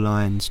Eye, Four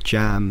Lions,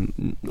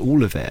 Jam,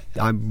 all of it.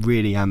 I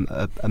really am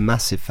a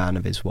massive fan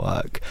of his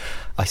work.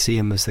 I see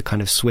him as the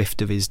kind of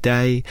Swift of his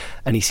day,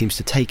 and he seems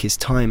to take his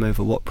time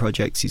over what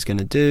projects he's going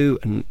to do.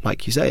 And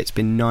like you say, it's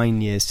been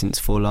 9 years since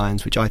Four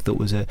Lions, which I thought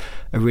was a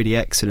really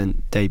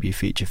excellent debut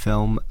feature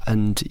film.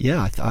 And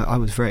yeah, I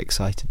was very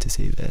excited to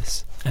see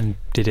this. And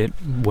did it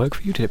work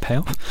for you? Did it pay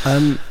off?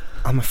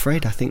 I'm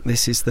afraid I think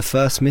this is the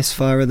first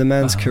misfire of the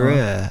man's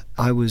career.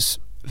 I was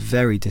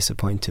very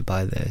disappointed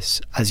by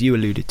this. As you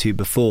alluded to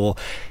before,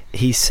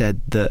 he said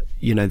that,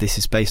 you know, this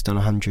is based on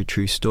 100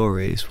 true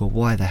stories. Well,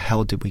 why the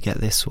hell did we get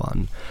this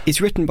one?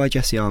 It's written by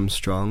Jesse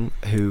Armstrong,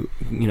 who,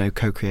 you know,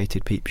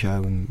 co-created Peep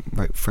Show and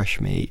wrote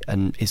Fresh Meat,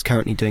 and is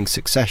currently doing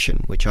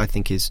Succession, which I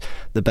think is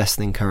the best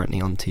thing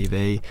currently on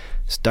TV.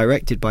 It's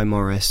directed by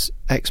Morris,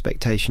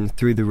 expectation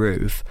through the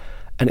roof.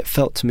 And it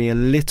felt to me a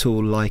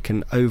little like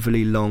an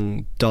overly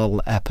long,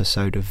 dull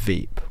episode of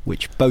Veep,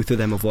 which both of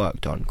them have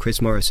worked on.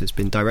 Chris Morris has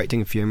been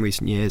directing a few in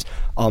recent years.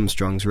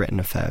 Armstrong's written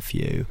a fair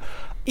few.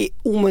 It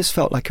almost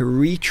felt like a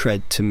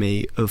retread to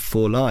me of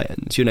Four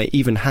Lions. You know,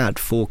 even had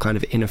four kind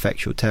of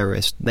ineffectual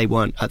terrorists. They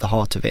weren't at the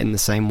heart of it in the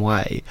same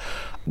way.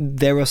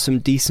 There are some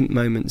decent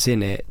moments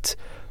in it,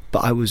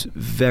 but I was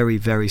very,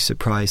 very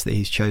surprised that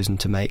he's chosen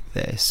to make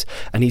this.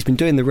 And he's been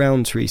doing the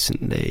rounds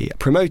recently,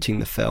 promoting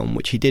the film,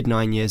 which he did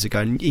 9 years ago.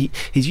 And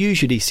he's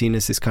usually seen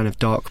as this kind of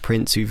dark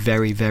prince who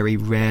very, very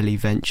rarely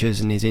ventures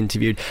and is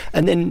interviewed.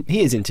 And then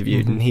he is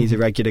interviewed, and he's a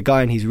regular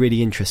guy, and he's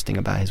really interesting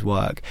about his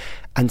work.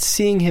 And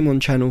seeing him on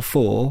Channel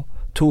 4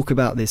 talk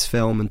about this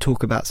film and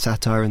talk about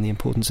satire and the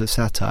importance of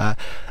satire,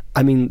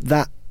 I mean,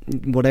 that,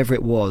 whatever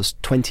it was,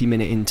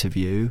 20-minute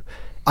interview,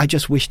 I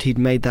just wished he'd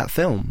made that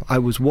film. I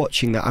was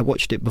watching that. I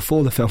watched it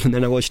before the film, and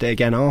then I watched it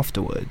again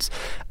afterwards.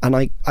 And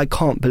I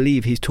can't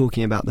believe he's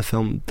talking about the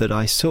film that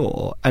I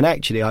saw. And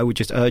actually, I would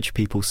just urge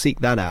people, seek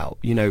that out.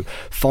 You know,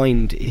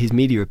 find his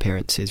media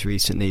appearances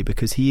recently,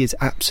 because he is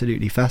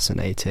absolutely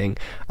fascinating.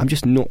 I'm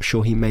just not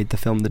sure he made the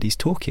film that he's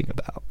talking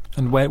about.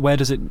 And where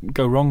does it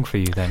go wrong for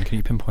you then? Can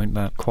you pinpoint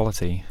that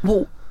quality?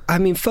 Well, I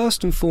mean,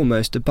 first and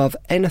foremost, above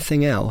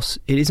anything else,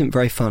 it isn't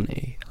very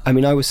funny. I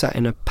mean, I was sat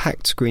in a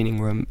packed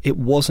screening room. It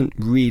wasn't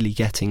really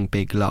getting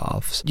big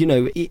laughs. You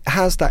know, it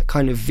has that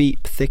kind of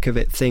Veep, thick of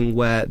it thing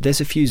where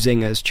there's a few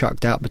zingers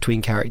chucked out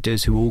between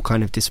characters who all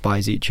kind of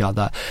despise each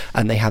other,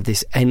 and they have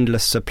this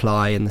endless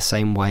supply in the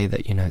same way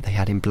that, you know, they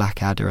had in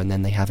Blackadder, and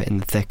then they have it in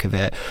the thick of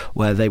it,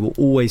 where they will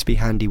always be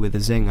handy with a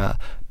zinger.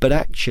 But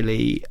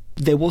actually,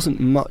 there wasn't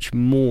much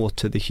more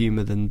to the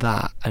humour than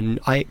that, and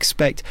I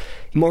expect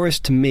Morris,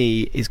 to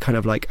me, is kind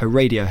of like a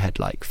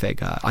Radiohead-like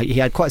figure. He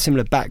had quite a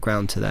similar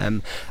background to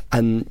them,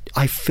 and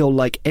I feel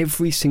like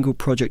every single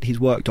project he's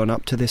worked on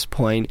up to this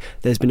point,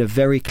 there's been a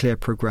very clear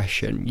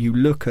progression. You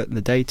look at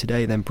the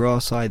Day-to-Day, then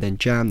Brass Eye, then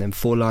Jam, then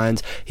Four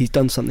Lions. He's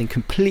done something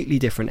completely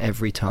different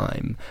every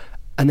time.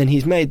 And then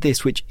he's made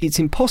this, which it's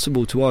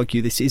impossible to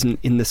argue this isn't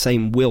in the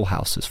same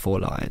wheelhouse as Four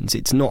Lions.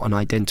 It's not an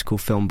identical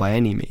film by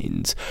any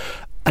means.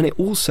 And it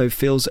also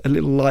feels a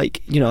little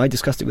like, you know, I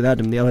discussed it with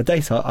Adam the other day,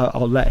 so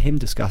I'll let him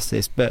discuss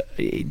this, but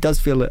it does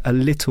feel a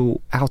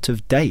little out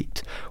of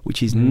date,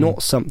 which is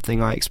not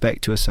something I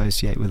expect to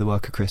associate with the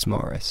work of Chris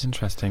Morris.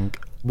 Interesting.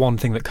 One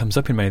thing that comes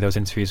up in many of those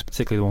interviews,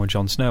 particularly the one with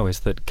Jon Snow, is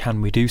that can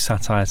we do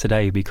satire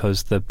today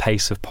because the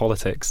pace of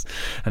politics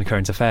and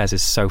current affairs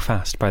is so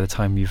fast. By the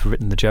time you've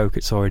written the joke,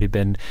 it's already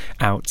been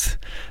out.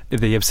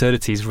 The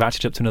absurdities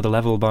ratcheted up to another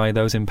level by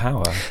those in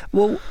power.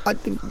 Well,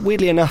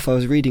 weirdly enough, I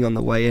was reading on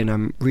the way in,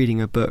 I'm reading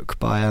a book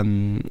by,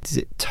 is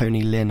it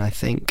Tony Lynn, I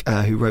think,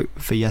 who wrote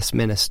for Yes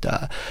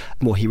Minister.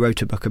 Well, he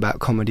wrote a book about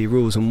comedy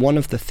rules, and one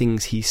of the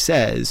things he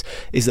says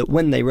is that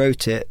when they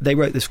wrote it, they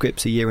wrote the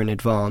scripts a year in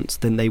advance,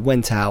 then they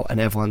went out and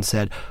everyone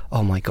said,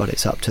 oh my God,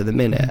 it's up to the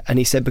minute. And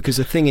he said, because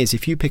the thing is,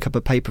 if you pick up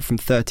a paper from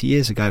 30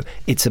 years ago,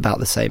 it's about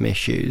the same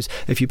issues.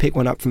 If you pick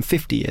one up from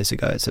 50 years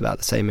ago, it's about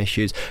the same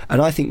issues.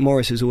 And I think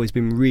Morris has always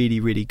been really,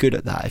 really good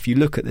at that. If you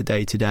look at the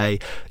Day-to-Day,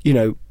 you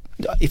know,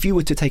 if you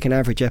were to take an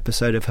average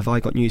episode of Have I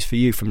Got News for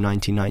You from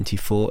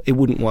 1994, it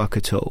wouldn't work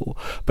at all.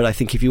 But I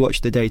think if you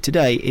watch the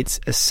Day-to-Day, it's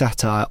a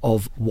satire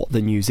of what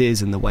the news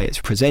is and the way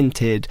it's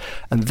presented,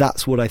 and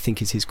that's what I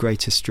think is his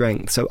greatest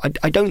strength. So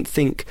I don't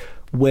think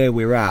where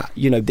we're at,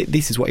 you know,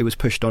 this is what he was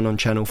pushed on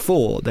Channel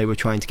 4. They were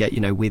trying to get,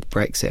 you know, with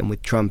Brexit and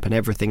with Trump and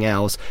everything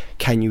else,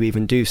 can you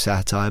even do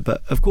satire?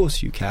 But of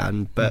course you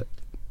can, but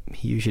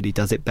he usually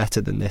does it better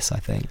than this, I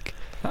think.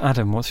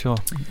 Adam, what's your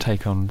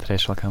take on Today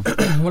Shall Come?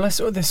 Well, I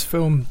saw this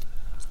film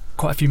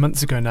quite a few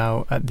months ago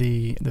now at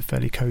the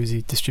Fairly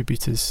Cozy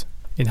Distributors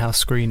in-house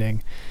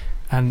screening,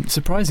 and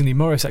surprisingly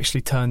Morris actually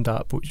turned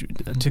up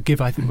to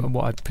give, I think,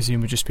 what I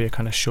presume would just be a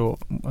kind of short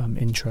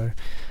intro,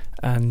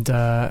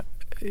 and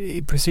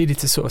he proceeded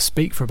to sort of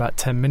speak for about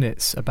 10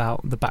 minutes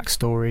about the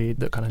backstory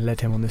that kind of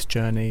led him on this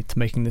journey to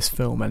making this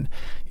film. And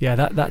yeah,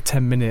 that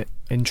 10-minute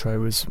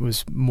intro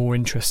was more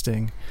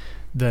interesting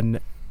than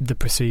the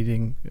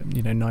preceding,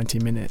 you know, 90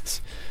 minutes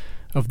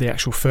of the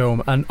actual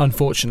film. And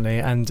unfortunately,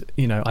 and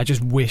you know, I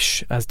just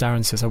wish, as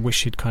Darren says, I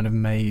wish he'd kind of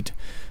made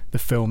the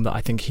film that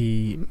I think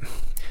he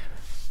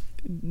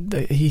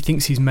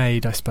thinks he's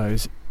made, I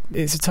suppose.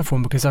 It's a tough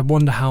one because I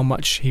wonder how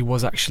much he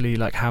was actually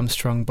like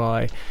hamstrung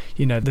by,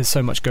 you know, there's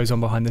so much goes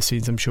on behind the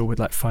scenes, I'm sure, with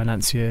like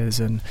financiers,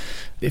 and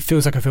it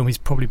feels like a film he's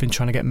probably been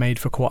trying to get made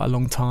for quite a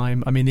long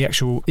time. I mean, the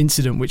actual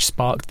incident which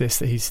sparked this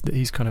that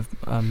he's kind of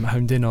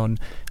honed in on,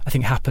 I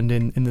think happened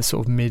in the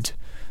sort of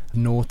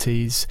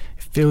mid-noughties.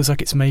 It feels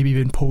like it's maybe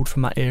been pulled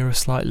from that era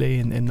slightly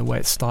in the way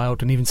it's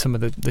styled, and even some of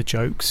the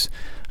jokes.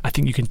 I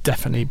think you can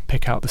definitely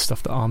pick out the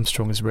stuff that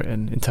Armstrong has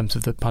written in terms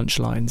of the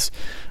punchlines.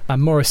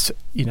 And Morris,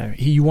 you know,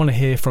 you want to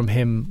hear from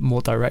him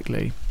more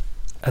directly.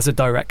 As a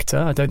director,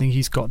 I don't think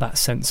he's got that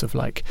sense of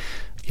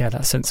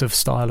that sense of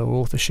style or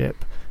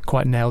authorship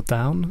quite nailed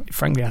down.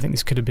 Frankly, I think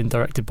this could have been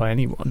directed by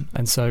anyone.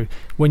 And so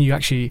when you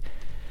actually,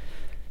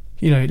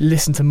 you know,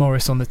 listen to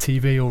Morris on the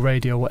TV or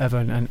radio or whatever,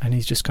 and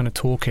he's just kind of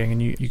talking,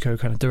 and you go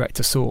kind of direct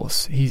to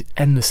source, he's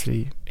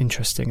endlessly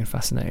interesting and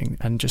fascinating,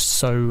 and just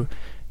so,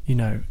 you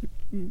know,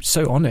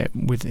 so on it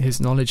with his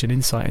knowledge and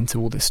insight into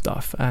all this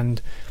stuff. And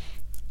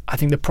I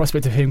think the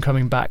prospect of him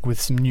coming back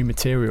with some new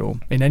material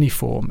in any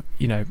form,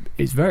 you know,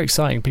 it's very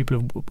exciting.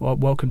 People have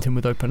welcomed him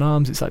with open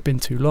arms. It's like been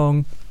too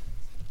long,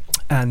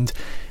 and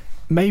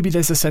maybe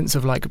there's a sense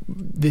of like,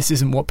 this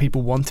isn't what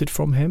people wanted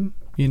from him.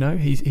 You know,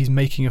 he's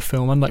making a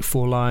film, unlike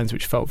Four Lions,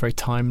 which felt very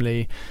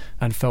timely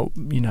and felt,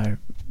 you know,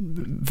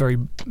 very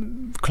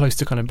close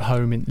to kind of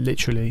home,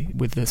 literally,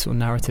 with the sort of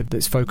narrative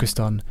that's focused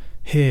on.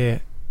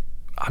 Here,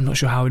 I'm not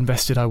sure how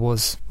invested I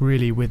was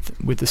really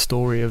with the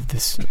story of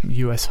this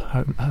US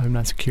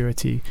Homeland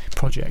Security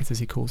project, as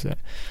he calls it.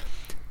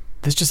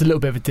 There's just a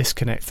little bit of a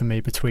disconnect for me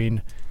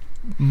between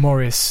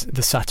Morris,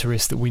 the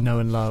satirist that we know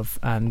and love,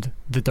 and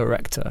the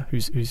director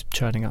who's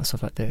churning out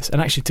stuff like this. And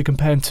actually, to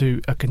compare him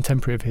to a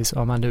contemporary of his,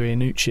 Armando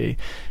Iannucci,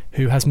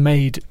 who has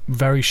made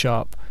very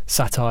sharp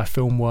satire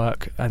film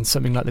work, and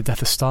something like The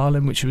Death of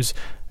Stalin, which was,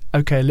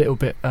 okay, a little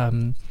bit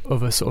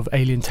of a sort of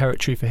alien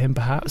territory for him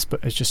perhaps,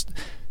 but it's just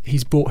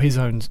he's brought his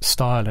own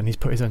style and he's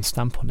put his own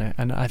stamp on it.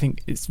 And I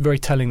think it's very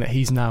telling that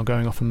he's now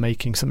going off and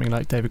making something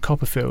like David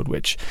Copperfield,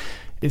 which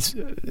is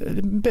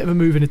a bit of a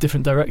move in a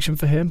different direction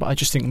for him, but I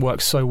just think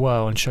works so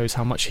well and shows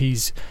how much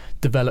he's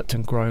developed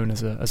and grown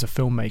as a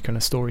filmmaker and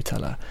a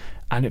storyteller.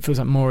 And it feels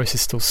like Morris is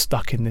still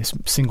stuck in this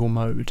single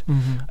mode.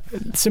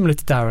 Mm-hmm. Similar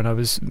to Darren, I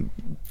was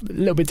a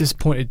little bit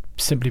disappointed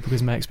simply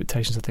because my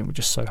expectations, I think, were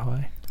just so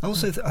high.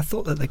 Also, I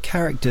thought that the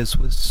characters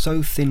were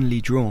so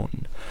thinly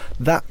drawn.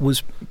 That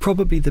was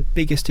probably the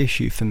biggest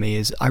issue for me.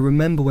 Is I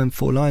remember when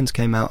Four Lions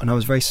came out, and I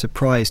was very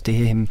surprised to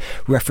hear him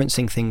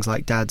referencing things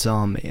like Dad's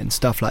Army and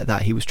stuff like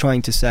that. He was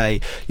trying to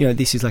say, you know,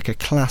 this is like a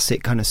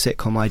classic kind of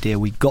sitcom idea.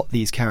 We got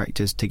these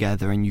characters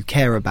together, and you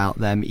care about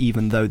them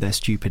even though they're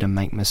stupid and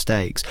make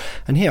mistakes.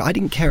 And here, I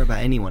didn't care about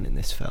anyone in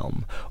this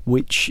film,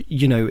 which,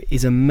 you know,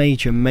 is a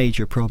major,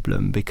 major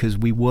problem, because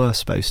we were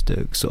supposed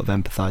to sort of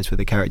empathise with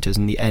the characters,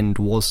 and the end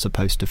was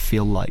supposed to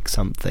feel like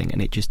something,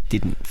 and it just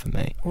didn't for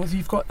me. Well,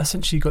 you've got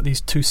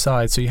these two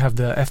sides. So you have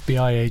the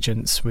FBI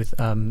agents with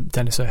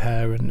Dennis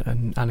O'Hare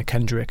and Anna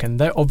Kendrick, and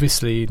they're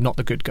obviously not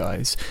the good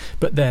guys.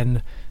 But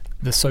then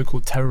the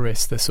so-called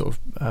terrorists, the sort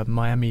of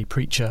Miami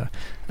preacher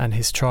and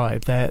his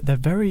tribe, they're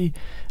very...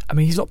 I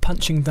mean, he's not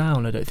punching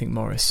down, I don't think,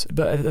 Morris.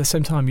 But at the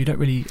same time, you don't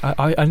really...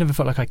 I never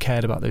felt like I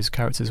cared about those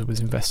characters or was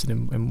invested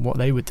in what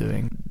they were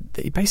doing.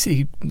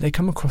 They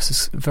come across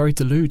as very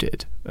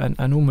deluded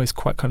and almost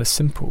quite kind of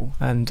simple.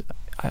 And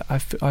I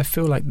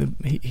feel like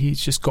he's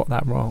just got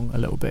that wrong a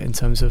little bit in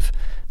terms of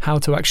how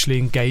to actually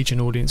engage an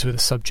audience with a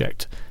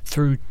subject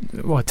through...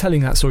 Well,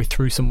 telling that story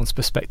through someone's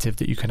perspective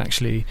that you can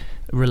actually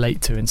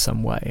relate to in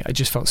some way. I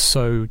just felt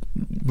so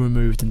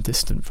removed and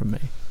distant from me.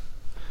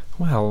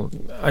 Well,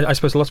 I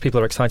suppose lots of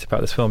people are excited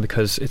about this film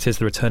because it is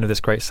the return of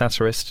this great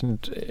satirist,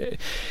 and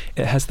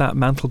has that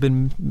mantle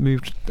been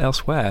moved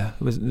elsewhere?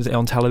 Is it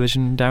on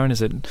television, Darren?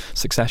 Is it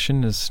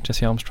Succession, as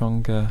Jesse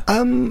Armstrong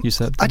used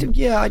that?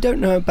 I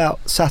don't know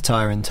about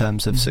satire in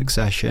terms of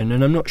Succession,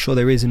 and I'm not sure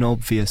there is an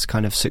obvious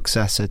kind of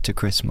successor to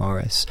Chris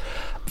Morris.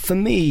 For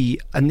me,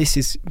 and this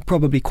is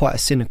probably quite a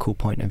cynical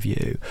point of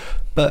view,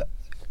 but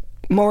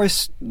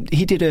Morris,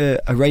 he did a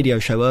radio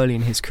show early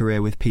in his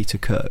career with Peter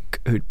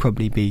Cook, who'd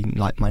probably be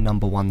like my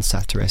number one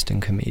satirist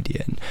and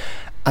comedian.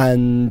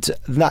 And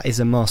that is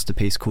a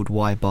masterpiece called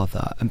Why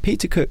Bother? And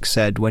Peter Cook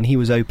said when he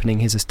was opening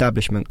his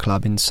establishment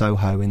club in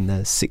Soho in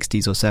the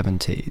 60s or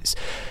 70s,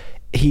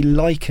 he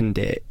likened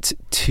it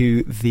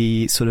to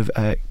the sort of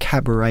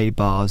cabaret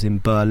bars in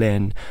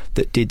Berlin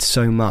that did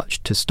so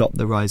much to stop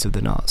the rise of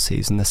the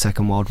Nazis and the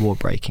Second World War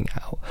breaking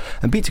out.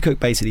 And Peter Cook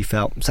basically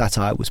felt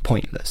satire was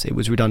pointless, it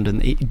was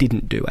redundant, it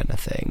didn't do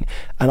anything.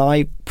 And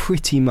I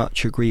pretty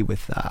much agree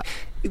with that.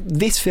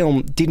 This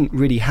film didn't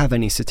really have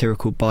any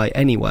satirical bite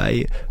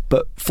anyway,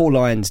 but Four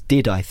Lions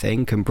did, I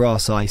think, and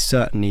Brass Eye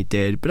certainly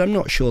did, but I'm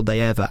not sure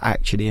they ever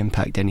actually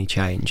impact any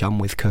change. I'm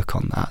with Cook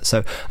on that.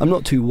 So I'm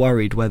not too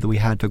worried whether we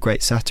had a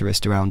great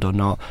satirist around or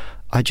not.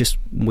 I just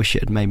wish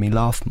it had made me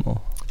laugh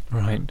more.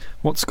 Right.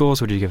 What scores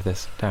would you give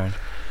this, Darren?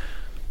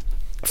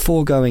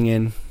 4 going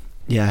in.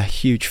 Yeah,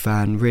 huge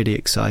fan, really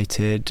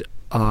excited.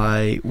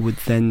 I would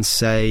then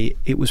say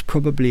it was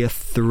probably a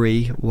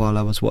 3 while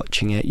I was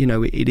watching it. You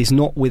know, it is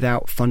not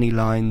without funny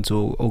lines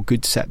or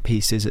good set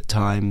pieces at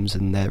times,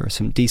 and there are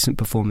some decent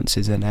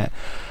performances in it.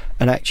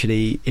 And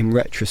actually, in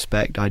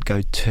retrospect, I'd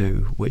go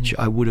 2, which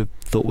I would have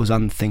thought was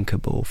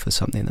unthinkable for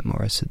something that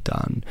Morris had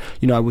done.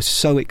 You know, I was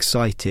so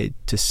excited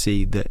to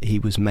see that he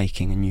was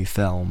making a new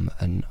film,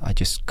 and I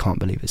just can't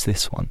believe it's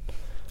this one.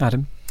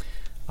 Adam?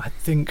 I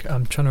think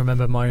I'm trying to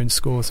remember my own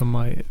scores on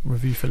my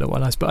review for Little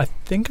White Lies, but I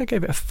think I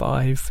gave it a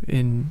 5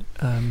 in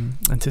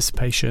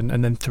anticipation,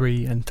 and then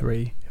 3 and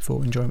 3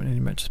 for enjoyment and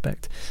in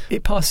retrospect.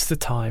 It passes the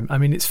time. I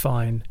mean, it's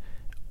fine.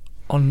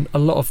 On a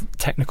lot of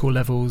technical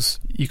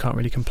levels, you can't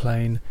really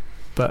complain,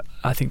 but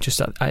I think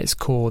just at its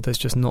core, there's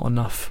just not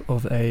enough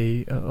of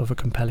a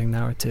compelling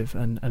narrative,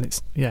 and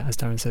it's, yeah, as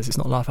Darren says, it's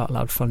not laugh out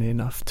loud funny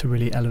enough to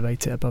really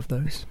elevate it above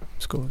those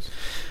scores.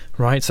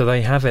 Right, so there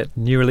you have it.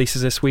 New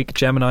releases this week,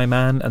 Gemini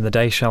Man and The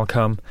Day Shall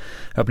Come.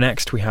 Up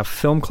next, we have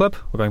Film Club.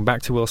 We're going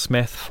back to Will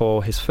Smith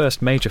for his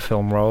first major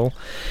film role,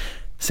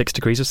 6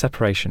 Degrees of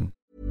Separation.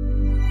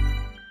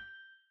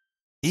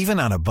 Even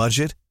on a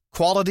budget,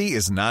 quality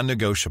is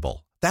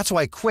non-negotiable. That's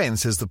why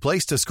Quince is the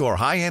place to score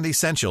high-end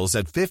essentials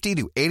at 50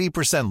 to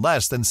 80%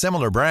 less than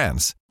similar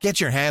brands.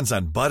 Get your hands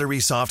on buttery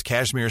soft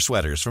cashmere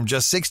sweaters from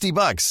just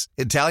 $60,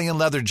 Italian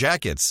leather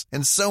jackets,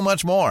 and so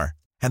much more.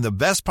 And the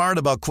best part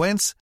about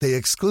Quince, they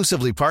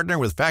exclusively partner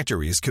with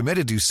factories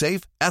committed to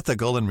safe,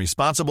 ethical, and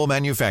responsible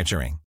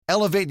manufacturing.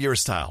 Elevate your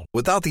style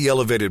without the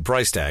elevated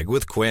price tag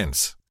with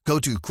Quince. Go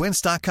to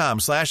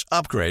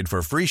quince.com/upgrade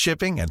for free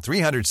shipping and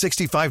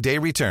 365-day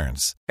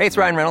returns. Hey, it's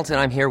Ryan Reynolds, and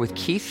I'm here with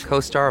Keith,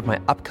 co-star of my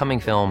upcoming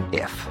film,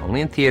 If,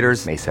 only in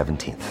theaters May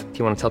 17th. Do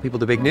you want to tell people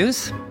the big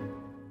news?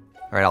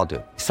 All right, I'll do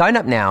it. Sign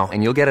up now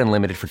and you'll get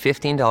unlimited for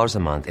 $15 a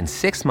month and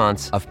 6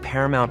 months of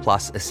Paramount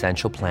Plus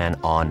Essential Plan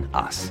on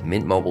us.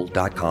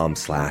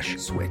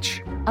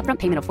 MintMobile.com/switch. Upfront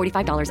payment of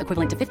 $45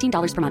 equivalent to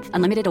 $15 per month.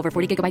 Unlimited over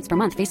 40 gigabytes per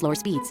month. Face lower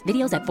speeds.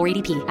 Videos at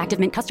 480p. Active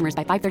Mint customers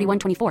by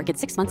 531.24 get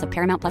 6 months of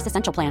Paramount Plus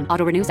Essential Plan.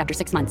 Auto renews after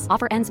 6 months.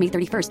 Offer ends May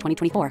 31st,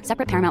 2024.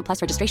 Separate Paramount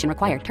Plus registration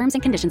required. Terms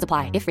and conditions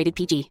apply if rated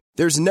PG.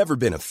 There's never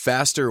been a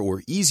faster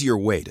or easier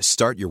way to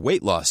start your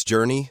weight loss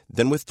journey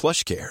than with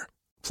PlushCare.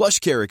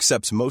 PlushCare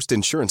accepts most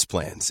insurance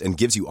plans and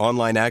gives you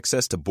online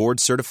access to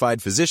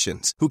board-certified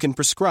physicians who can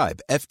prescribe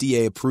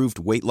FDA-approved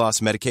weight loss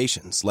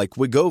medications like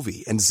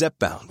Wegovy and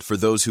Zepbound for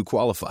those who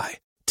qualify.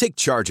 Take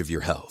charge of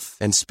your health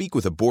and speak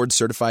with a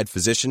board-certified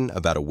physician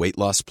about a weight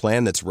loss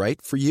plan that's right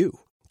for you.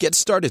 Get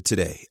started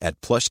today at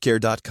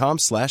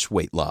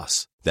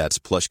plushcare.com/weight-loss. That's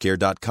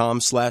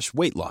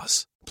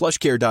plushcare.com/weight-loss.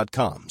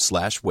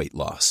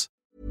 plushcare.com/weight-loss.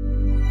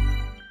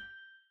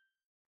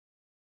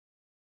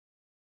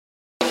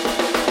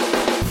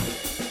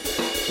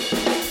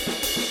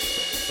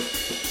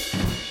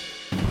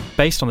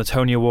 Based on the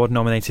Tony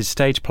Award-nominated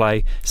stage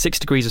play, 6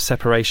 Degrees of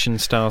Separation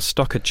stars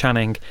Stockard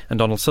Channing and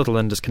Donald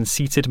Sutherland as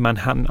conceited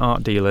Manhattan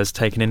art dealers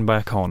taken in by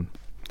a con.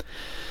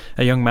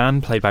 A young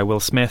man, played by Will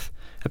Smith,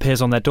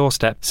 appears on their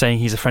doorstep saying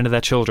he's a friend of their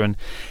children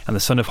and the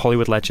son of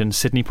Hollywood legend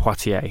Sidney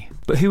Poitier.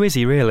 But who is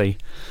he really?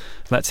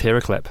 Let's hear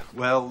a clip.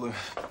 Well,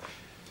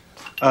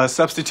 a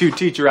substitute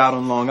teacher out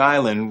on Long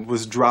Island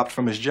was dropped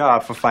from his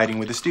job for fighting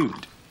with a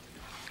student.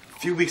 A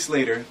few weeks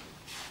later,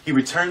 he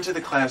returned to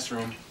the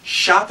classroom,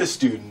 shot the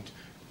student,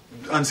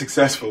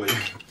 unsuccessfully,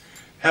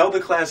 held the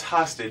class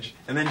hostage,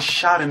 and then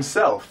shot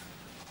himself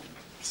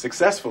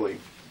successfully.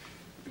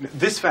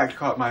 This fact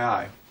caught my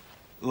eye.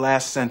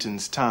 Last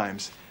sentence,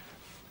 Times.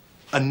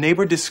 A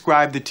neighbor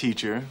described the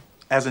teacher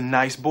as a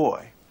nice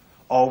boy,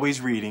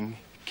 always reading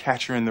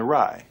Catcher in the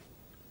Rye.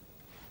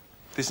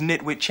 This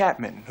nitwit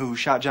Chapman, who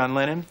shot John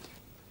Lennon,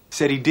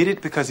 said he did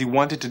it because he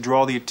wanted to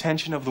draw the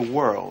attention of the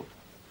world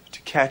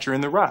to Catcher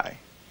in the Rye.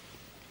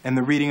 And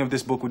the reading of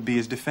this book would be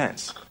his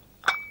defense.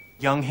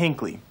 Young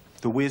Hinckley,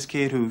 the whiz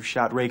kid who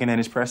shot Reagan and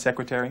his press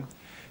secretary,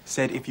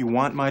 said, if you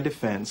want my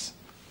defense,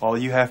 all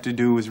you have to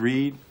do is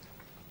read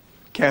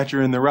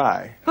Catcher in the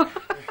Rye.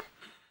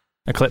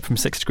 A clip from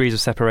 6 Degrees of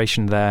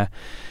Separation there.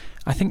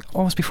 I think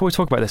almost before we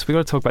talk about this, we've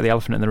got to talk about the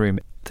elephant in the room.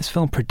 This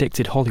film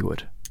predicted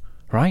Hollywood,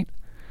 right?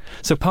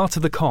 So part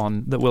of the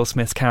con that Will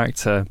Smith's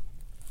character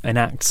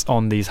enacts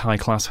on these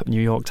high-class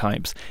New York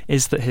types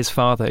is that his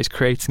father is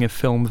creating a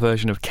film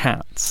version of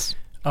Cats.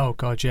 Oh,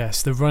 God,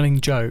 yes. The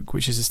running joke,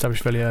 which is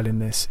established fairly early in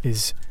this,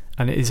 is,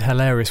 and it is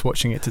hilarious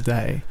watching it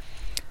today,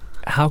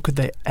 how could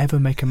they ever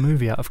make a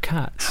movie out of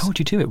Cats? How would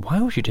you do it?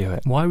 Why would you do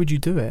it? Why would you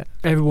do it?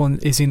 Everyone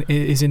is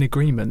in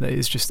agreement that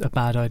it's just a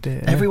bad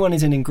idea. Everyone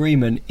is in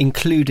agreement,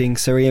 including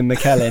Sir Ian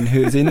McKellen,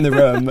 who is in the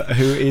room,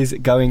 who is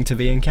going to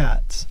be in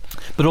Cats.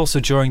 But also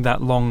during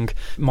that long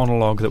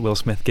monologue that Will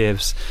Smith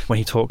gives, when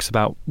he talks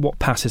about what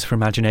passes for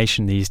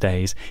imagination these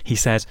days, he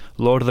says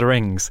Lord of the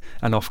Rings,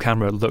 and off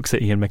camera looks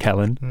at Ian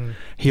McKellen.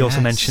 He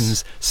also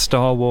mentions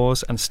Star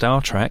Wars and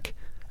Star Trek,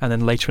 and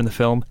then later in the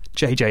film,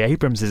 J.J.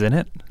 Abrams is in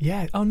it.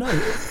 Yeah, oh no.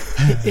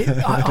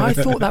 I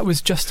thought that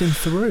was Justin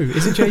Theroux.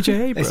 Is it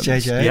J.J. Abrams? It's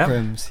J.J.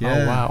 Abrams, yeah.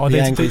 Oh, wow. Oh,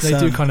 they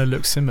do kind of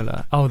look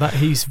similar. Oh,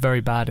 he's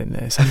very bad in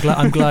this.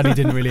 I'm glad he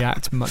didn't really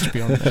act much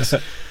beyond this.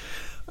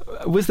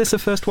 Was this a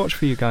first watch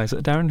for you guys?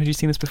 Darren, had you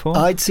seen this before?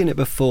 I'd seen it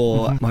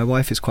before. Mm-hmm. My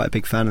wife is quite a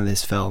big fan of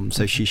this film,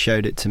 so she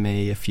showed it to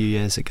me a few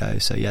years ago.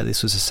 So yeah,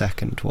 this was a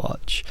second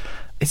watch.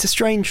 It's a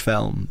strange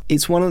film.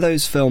 It's one of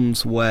those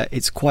films where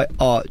it's quite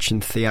arch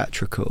and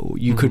theatrical.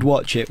 You could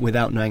watch it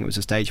without knowing it was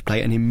a stage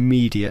play and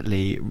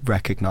immediately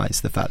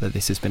recognise the fact that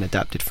this has been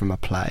adapted from a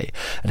play,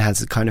 and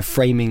has a kind of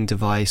framing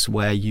device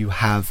where you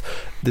have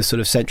the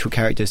sort of central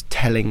characters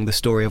telling the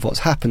story of what's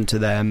happened to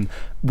them,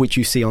 which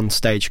you see on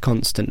stage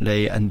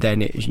constantly, and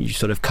then you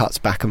sort of cuts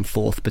back and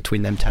forth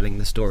between them telling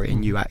the story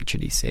and you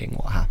actually seeing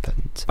what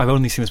happened. I've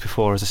only seen this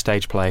before as a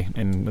stage play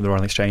in the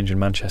Royal Exchange in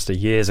Manchester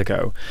years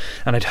ago,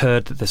 and I'd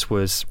heard that this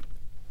was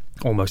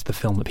almost the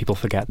film that people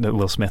forget that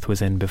Will Smith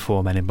was in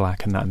before Men in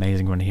Black and that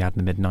amazing run he had in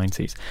the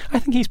mid-90s. I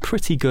think he's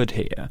pretty good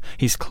here.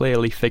 He's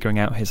clearly figuring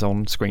out his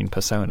on-screen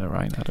persona,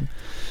 right, Adam?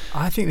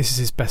 I think this is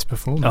his best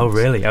performance. Oh,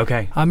 really?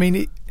 Okay. I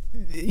mean,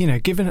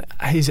 given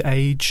his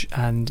age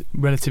and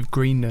relative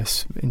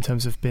greenness in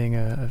terms of being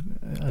a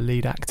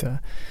lead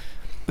actor,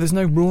 there's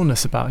no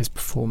rawness about his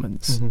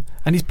performance. Mm-hmm.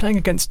 And he's playing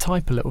against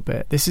type a little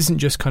bit. This isn't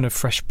just kind of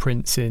Fresh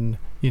Prince in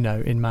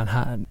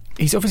Manhattan.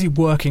 He's obviously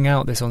working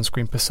out this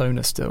on-screen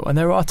persona still, and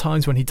there are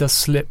times when he does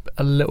slip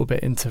a little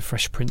bit into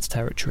Fresh Prince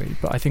territory,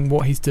 but I think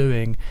what he's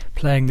doing,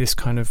 playing this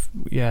kind of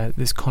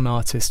this con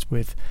artist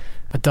with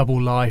a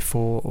double life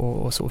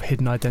or sort of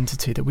hidden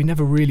identity that we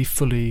never really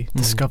fully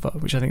discover,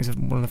 which I think is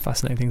one of the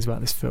fascinating things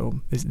about this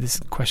film, is this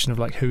question of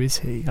like, who is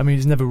he? I mean,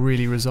 it's never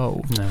really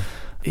resolved. No.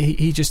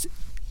 He just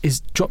is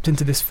dropped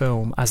into this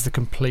film as the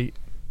complete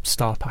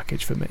star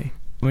package for me.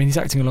 I mean, he's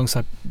acting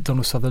alongside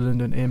Donald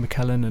Sutherland and Ian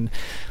McKellen,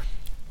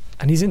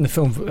 And he's in the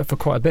film for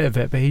quite a bit of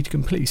it, but he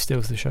completely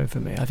steals the show for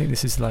me. I think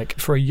this is like,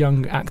 for a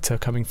young actor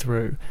coming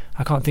through,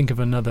 I can't think of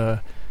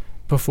another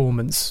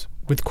performance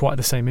with quite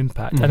the same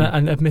impact. Mm-hmm.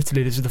 And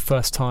admittedly, this is the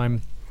first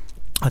time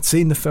I'd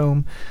seen the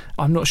film.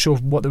 I'm not sure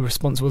what the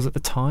response was at the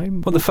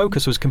time. Well, the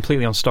focus was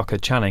completely on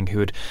Stockard Channing, who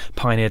had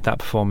pioneered that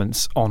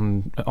performance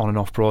on and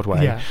off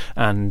Broadway,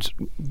 and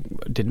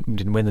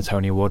didn't win the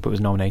Tony Award, but was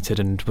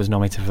nominated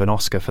for an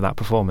Oscar for that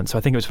performance. So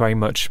I think it was very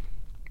much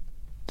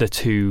the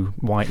two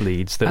white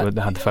leads that had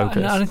the focus.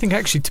 And I think,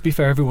 actually, to be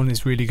fair, everyone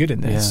is really good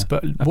in this.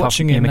 But apart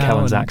watching from it Ian now,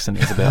 McKellen's accent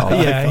is a bit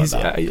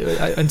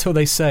odd. Until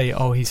they say,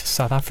 "Oh, he's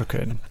South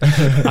African,"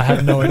 I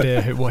had no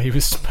idea what he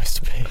was supposed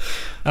to be.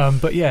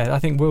 But yeah, I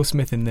think Will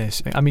Smith in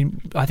this. I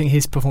mean, I think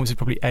his performance has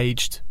probably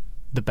aged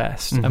the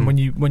best. Mm-hmm.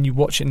 And when you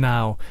watch it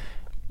now,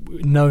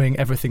 knowing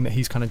everything that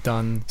he's kind of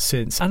done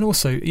since, and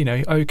also, he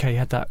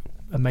had that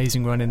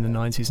amazing run in the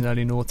 90s and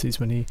early noughties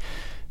when he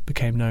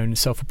became known,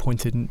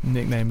 self-appointed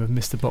nickname of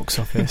Mr. Box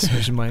Office,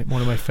 which is one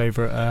of my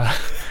favourite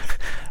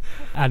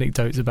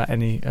anecdotes about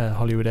any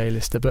Hollywood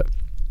A-lister. But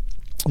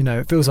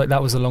it feels like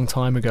that was a long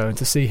time ago, and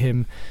to see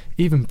him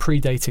even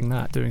predating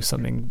that doing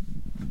something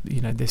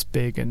this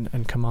big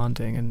and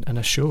commanding and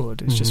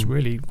assured, it's just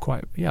really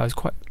quite. I was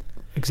quite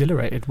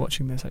exhilarated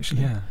watching this,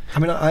 actually. Yeah. I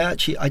mean,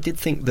 I did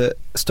think that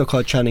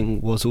Stockard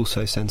Channing was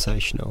also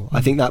sensational.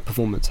 I think that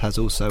performance has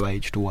also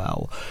aged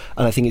well,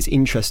 and I think it's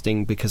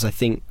interesting because I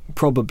think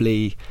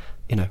probably,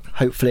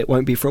 hopefully it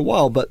won't be for a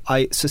while, but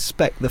I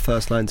suspect the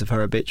first lines of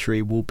her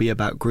obituary will be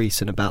about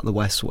Grease and about The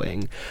West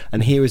Wing,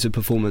 and here is a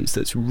performance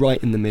that's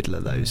right in the middle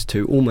of those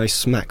two, almost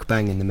smack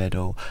bang in the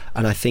middle,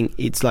 and I think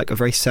it's like a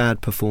very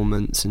sad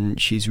performance, and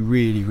she's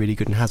really, really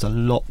good and has a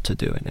lot to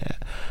do in it.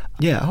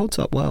 Yeah, it holds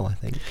up well, I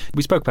think.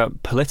 We spoke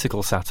about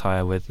political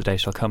satire with The Day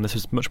Shall Come. This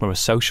was much more a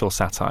social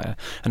satire,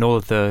 and all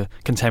of the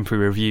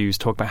contemporary reviews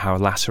talk about how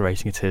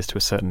lacerating it is to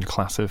a certain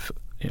class of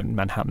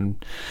Manhattan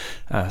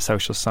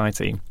social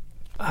society.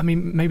 I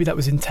mean, maybe that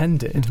was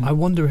intended. Mm-hmm. I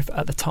wonder if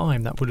at the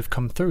time that would have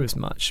come through as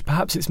much.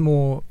 Perhaps it's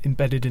more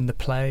embedded in the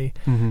play.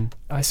 Mm-hmm.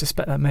 I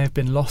suspect that may have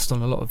been lost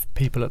on a lot of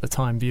people at the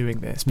time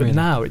viewing this. But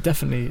now it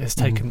definitely has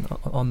taken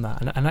on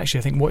that. And actually,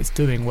 I think what it's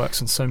doing works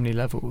on so many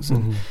levels.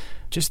 And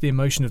just the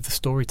emotion of the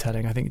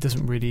storytelling, I think it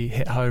doesn't really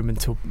hit home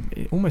until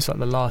almost like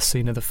the last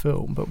scene of the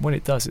film. But when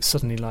it does, it's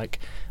suddenly like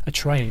a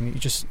train.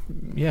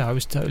 I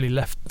was totally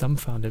left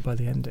dumbfounded by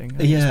the ending.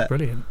 It's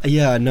brilliant.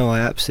 Yeah, no, I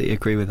absolutely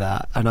agree with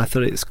that. And I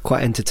thought it's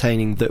quite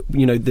entertaining that,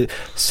 the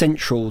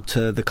central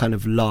to the kind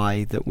of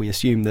lie that we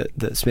assume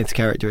that Smith's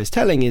character is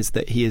telling is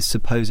that he is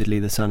supposedly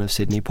the son of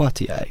Sidney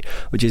Poitier,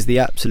 which is the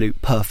absolute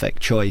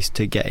perfect choice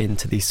to get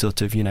into these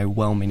sort of,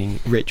 well-meaning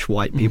rich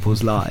white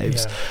people's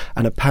lives. Yeah.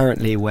 And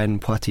apparently when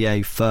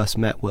Poitier first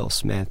met Will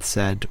Smith,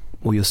 said,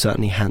 "Well, you're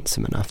certainly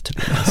handsome enough to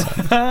be my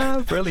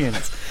son."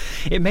 Brilliant.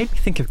 It made me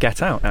think of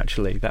Get Out,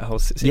 actually, that whole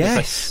scene.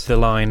 Yes. The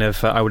line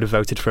of, I would have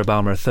voted for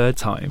Obama a third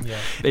time. Yeah.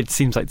 It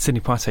seems like Sidney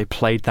Poitier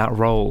played that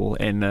role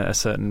in a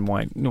certain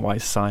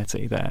white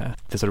society there.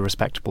 There's a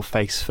respectable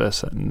face for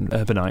certain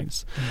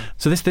urbanites.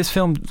 So this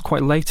film,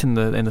 quite late in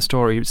the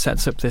story,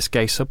 sets up this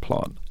gay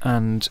subplot,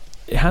 and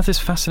it has this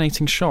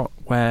fascinating shot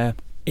where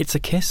it's a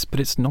kiss, but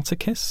it's not a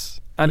kiss.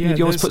 And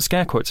you always put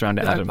scare quotes around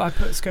it, Adam. I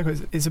put scare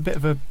quotes. It's a bit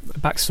of a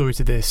backstory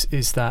to this,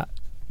 is that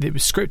it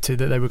was scripted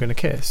that they were going to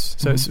kiss.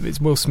 So it's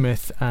Will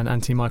Smith and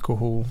Anthony Michael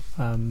Hall,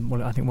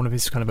 I think one of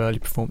his kind of early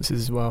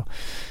performances as well.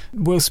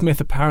 Will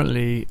Smith,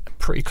 apparently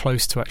pretty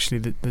close to actually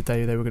the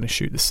day they were going to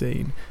shoot the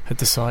scene, had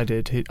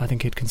decided, I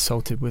think he'd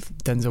consulted with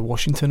Denzel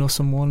Washington or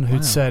someone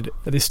who'd said,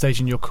 at this stage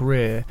in your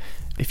career,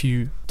 if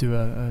you do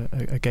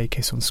a gay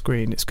kiss on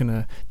screen, it's going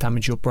to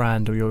damage your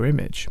brand or your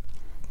image.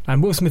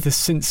 And Will Smith has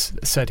since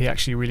said he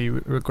actually really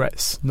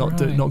regrets not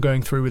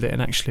going through with it,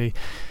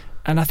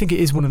 and I think it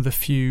is one of the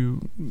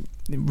few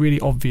really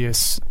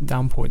obvious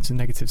down points and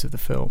negatives of the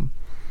film.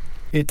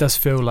 It does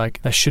feel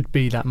like there should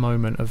be that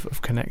moment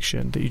of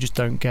connection that you just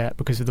don't get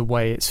because of the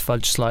way it's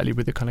fudged slightly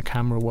with the kind of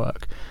camera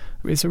work.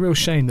 It's a real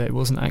shame that it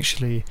wasn't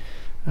actually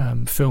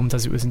filmed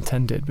as it was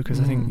intended, because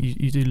I think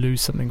you do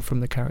lose something from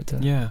the character.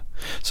 Yeah.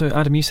 So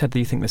Adam, you said that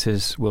you think this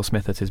is Will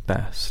Smith at his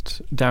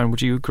best. Darren,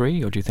 would you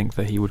agree, or do you think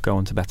that he would go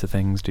on to better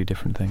things, do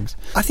different things?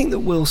 I think that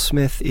Will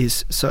Smith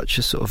is such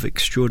a sort of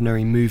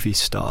extraordinary movie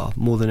star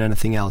more than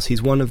anything else.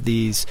 He's one of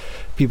these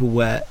people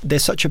where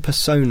there's such a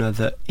persona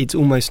that it's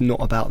almost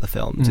not about the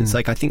films. It's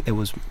like, I think there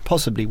was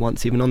possibly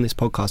once, even on this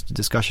podcast, a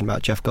discussion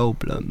about Jeff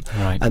Goldblum,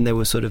 and there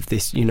was sort of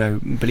this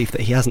belief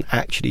that he hasn't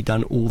actually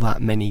done all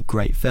that many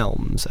great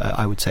films.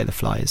 I would say The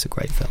Fly is a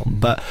great film,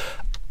 but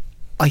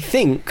I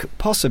think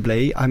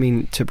possibly,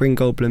 to bring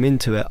Goldblum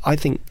into it, I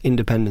think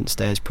Independence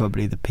Day is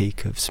probably the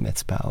peak of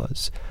Smith's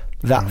powers.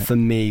 That for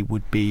me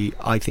would be,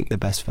 I think, the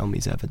best film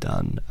he's ever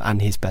done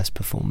and his best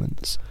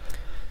performance.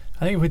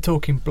 I think if we're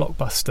talking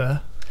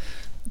blockbuster,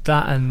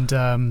 that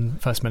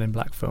and First Men in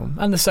Black film,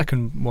 and the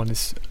second one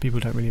is, people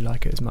don't really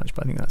like it as much,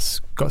 but I think that's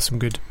got some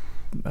good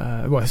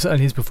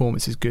certainly his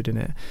performance is good in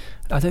it.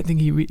 I don't think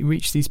he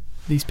reached these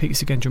these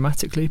peaks again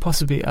dramatically.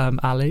 Possibly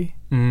Ali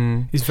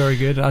is very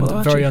good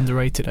and very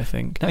underrated, I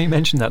think. Now you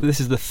mentioned that, this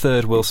is the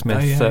third Will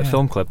Smith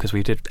film club, because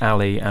we did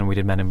Ali and we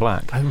did Men in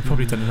Black. I think we've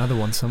probably done another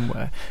one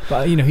somewhere.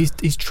 But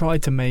he's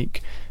tried to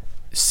make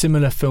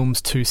similar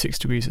films to 6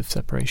 Degrees of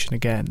Separation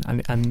again,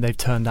 and they've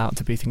turned out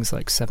to be things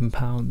like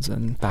 £7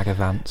 and Bag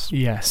of Ants.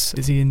 Yes,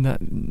 is he in that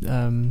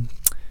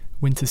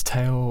Winter's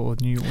Tale or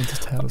New York Winter's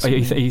Tale? Are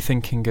you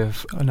thinking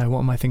of? Oh no, what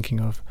am I thinking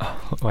of?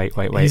 Oh, wait.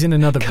 He's in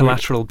another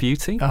Collateral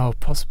Beauty. Oh,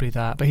 possibly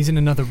that. But he's in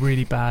another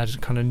really bad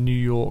kind of New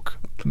York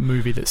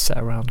movie that's set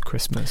around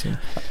Christmas. And,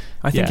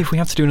 I think if we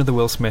have to do another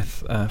Will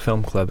Smith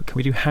film club, can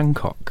we do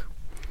Hancock?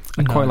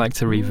 I'd quite like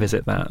to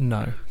revisit that.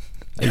 No.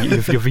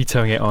 You're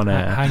vetoing it on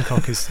air.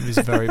 Hancock is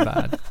very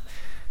bad.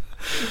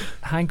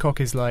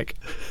 Hancock is like,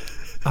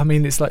 I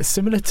mean, it's like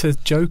similar to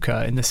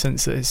Joker in the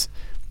sense that it's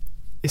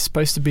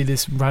supposed to be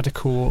this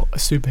radical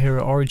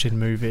superhero origin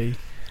movie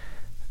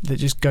that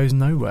just goes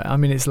nowhere. I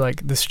mean, it's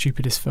like the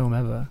stupidest film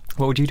ever.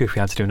 What would you do if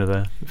you had to do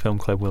another film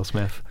club Will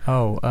Smith?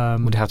 Would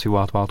it have to be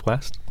Wild Wild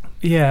West?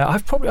 Yeah,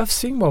 I've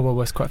seen Wild Wild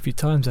West quite a few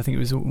times. I think it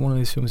was one of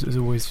those films that was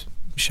always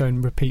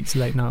shown repeats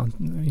late night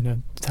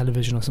on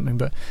television or something,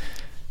 but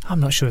I'm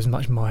not sure there's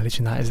much mileage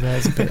in that, is there?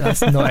 It's a bit,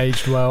 that's not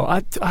aged well.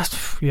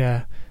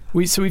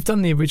 We've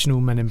done the original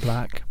Men in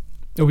Black.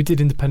 Or we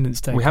did Independence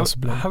Day,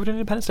 possibly. Have we done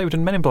Independence Day? We've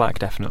done Men in Black,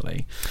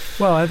 definitely.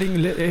 Well, I think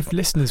if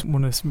listeners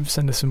want to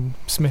send us some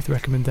Smith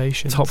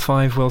recommendations, top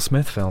 5 Will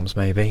Smith films,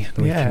 maybe.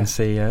 We can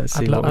see.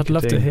 I'd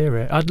love to hear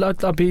it.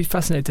 I'd be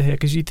fascinated to hear,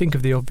 because you think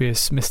of the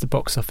obvious Mr.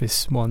 Box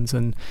Office ones,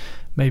 and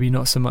maybe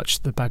not so much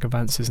the Bag of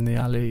Answers and the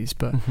Alis,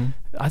 but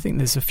I think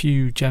there's a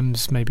few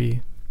gems maybe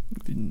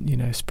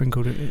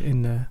sprinkled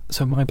in there.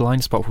 So my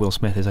blind spot for Will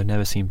Smith is I've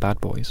never seen Bad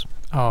Boys.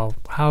 Oh,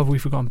 how have we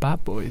forgotten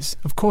Bad Boys?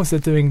 Of course they're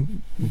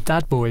doing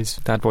Dad Boys.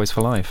 Dad Boys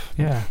for life.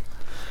 Yeah.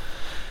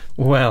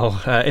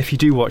 Well, if you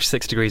do watch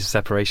 6 Degrees of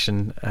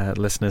Separation,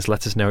 listeners,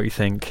 let us know what you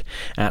think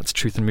at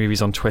Truth and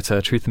Movies on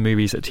Twitter,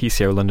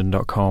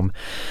 truthandmovies@tcolondon.com,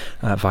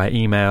 via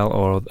email,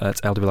 or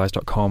at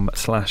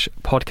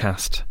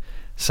lwlis.com/podcast.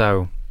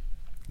 So,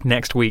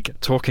 next week,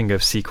 talking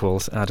of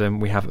sequels,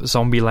 Adam, we have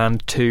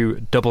Zombieland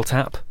 2 Double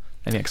Tap.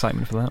 Any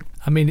excitement for that?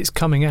 I mean, it's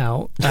coming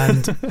out,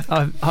 and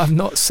I've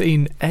not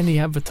seen any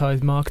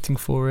advertised marketing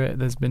for it.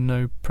 There's been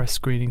no press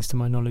screenings to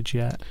my knowledge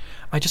yet.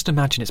 I just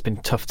imagine it's been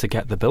tough to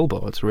get the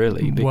billboards,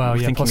 really. Well,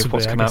 yeah, thinking possibly. of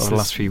what's come out over the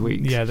last few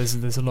weeks. Yeah,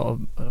 there's a lot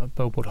of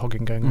billboard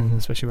hogging going on,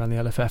 especially around the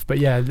LFF. But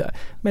yeah,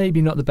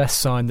 maybe not the best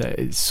sign that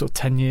it's sort of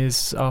 10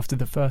 years after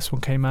the first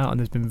one came out, and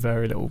there's been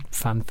very little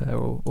fanfare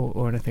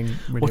or anything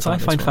really. What I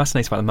find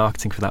fascinating about the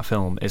marketing for that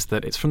film is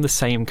that it's from the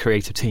same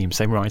creative team,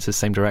 same writers,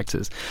 same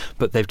directors,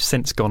 but they've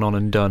since gone on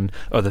and done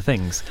other things.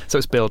 So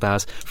it's billed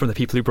as, from the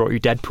people who brought you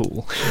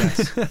Deadpool.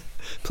 Yes.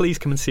 Please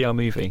come and see our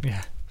movie.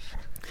 Yeah.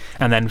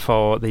 And then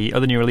for the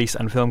other new release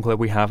and film club,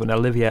 we have an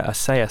Olivier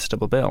Assayas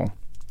double bill.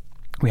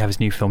 We have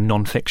his new film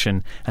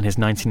Non-Fiction and his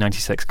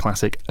 1996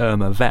 classic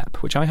Irma Vep,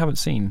 which I haven't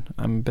seen.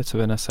 I'm a bit of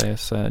an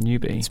Assayas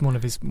newbie. It's one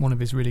of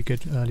his really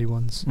good early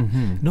ones.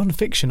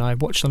 Non-Fiction I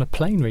watched on a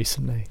plane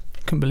recently.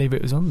 Couldn't believe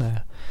it was on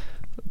there.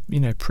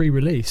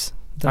 Pre-release.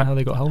 Don't know how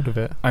they got hold of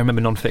it. I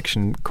remember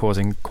Non-Fiction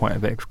causing quite a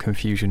bit of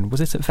confusion.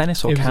 Was it at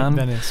Venice or Cannes? It was at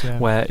Venice, yeah.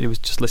 Where it was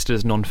just listed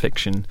as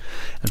non-fiction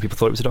and people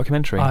thought it was a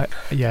documentary.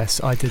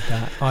 Yes, I did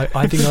that.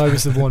 I think I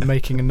was the one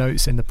making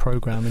notes in the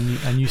programme,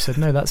 and you said,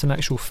 no, that's an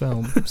actual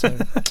film. So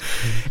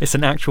it's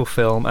an actual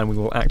film, and we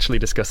will actually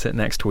discuss it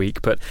next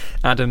week. But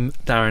Adam,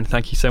 Darren,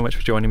 thank you so much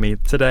for joining me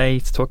today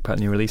to talk about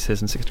new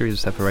releases and 6 Degrees of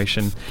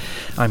Separation.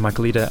 I'm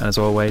Michael Eder, and as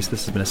always,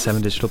 this has been a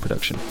 7 Digital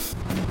production.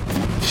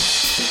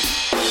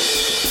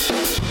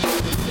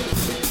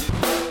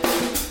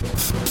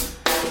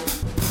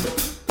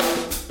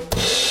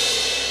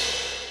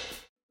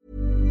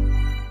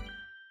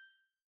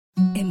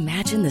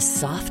 Imagine the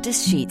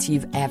softest sheets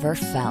you've ever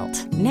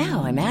felt.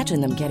 Now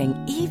imagine them getting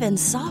even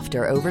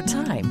softer over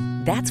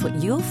time. That's what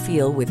you'll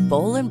feel with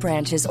Boll &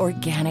 Branch's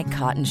organic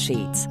cotton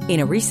sheets. In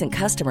a recent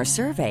customer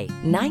survey,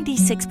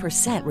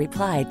 96%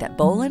 replied that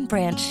Boll &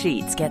 Branch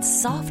sheets get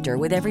softer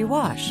with every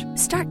wash.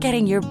 Start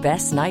getting your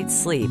best night's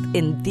sleep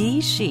in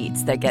these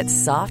sheets that get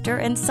softer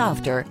and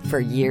softer for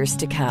years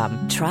to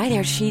come. Try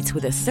their sheets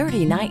with a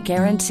 30-night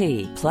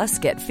guarantee. Plus,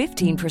 get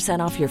 15%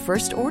 off your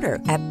first order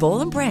at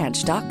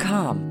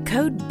bollandbranch.com.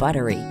 Code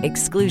BUTTERY.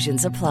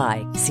 Exclusions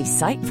apply. See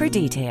site for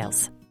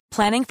details.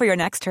 Planning for your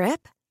next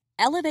trip?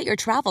 Elevate your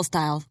travel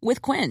style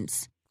with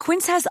Quince.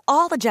 Quince has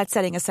all the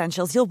jet-setting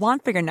essentials you'll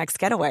want for your next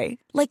getaway,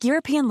 like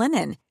European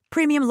linen,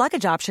 premium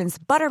luggage options,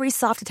 buttery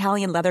soft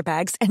Italian leather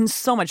bags, and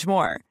so much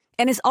more.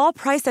 And is all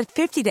priced at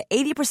 50 to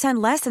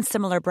 80% less than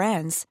similar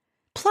brands.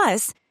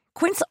 Plus,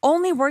 Quince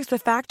only works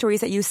with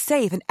factories that use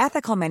safe and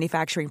ethical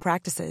manufacturing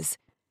practices.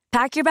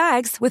 Pack your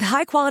bags with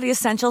high-quality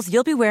essentials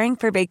you'll be wearing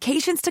for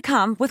vacations to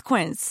come with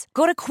Quince.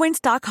 Go to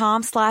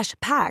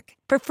quince.com/pack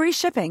for free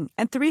shipping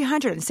and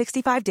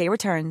 365-day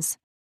returns.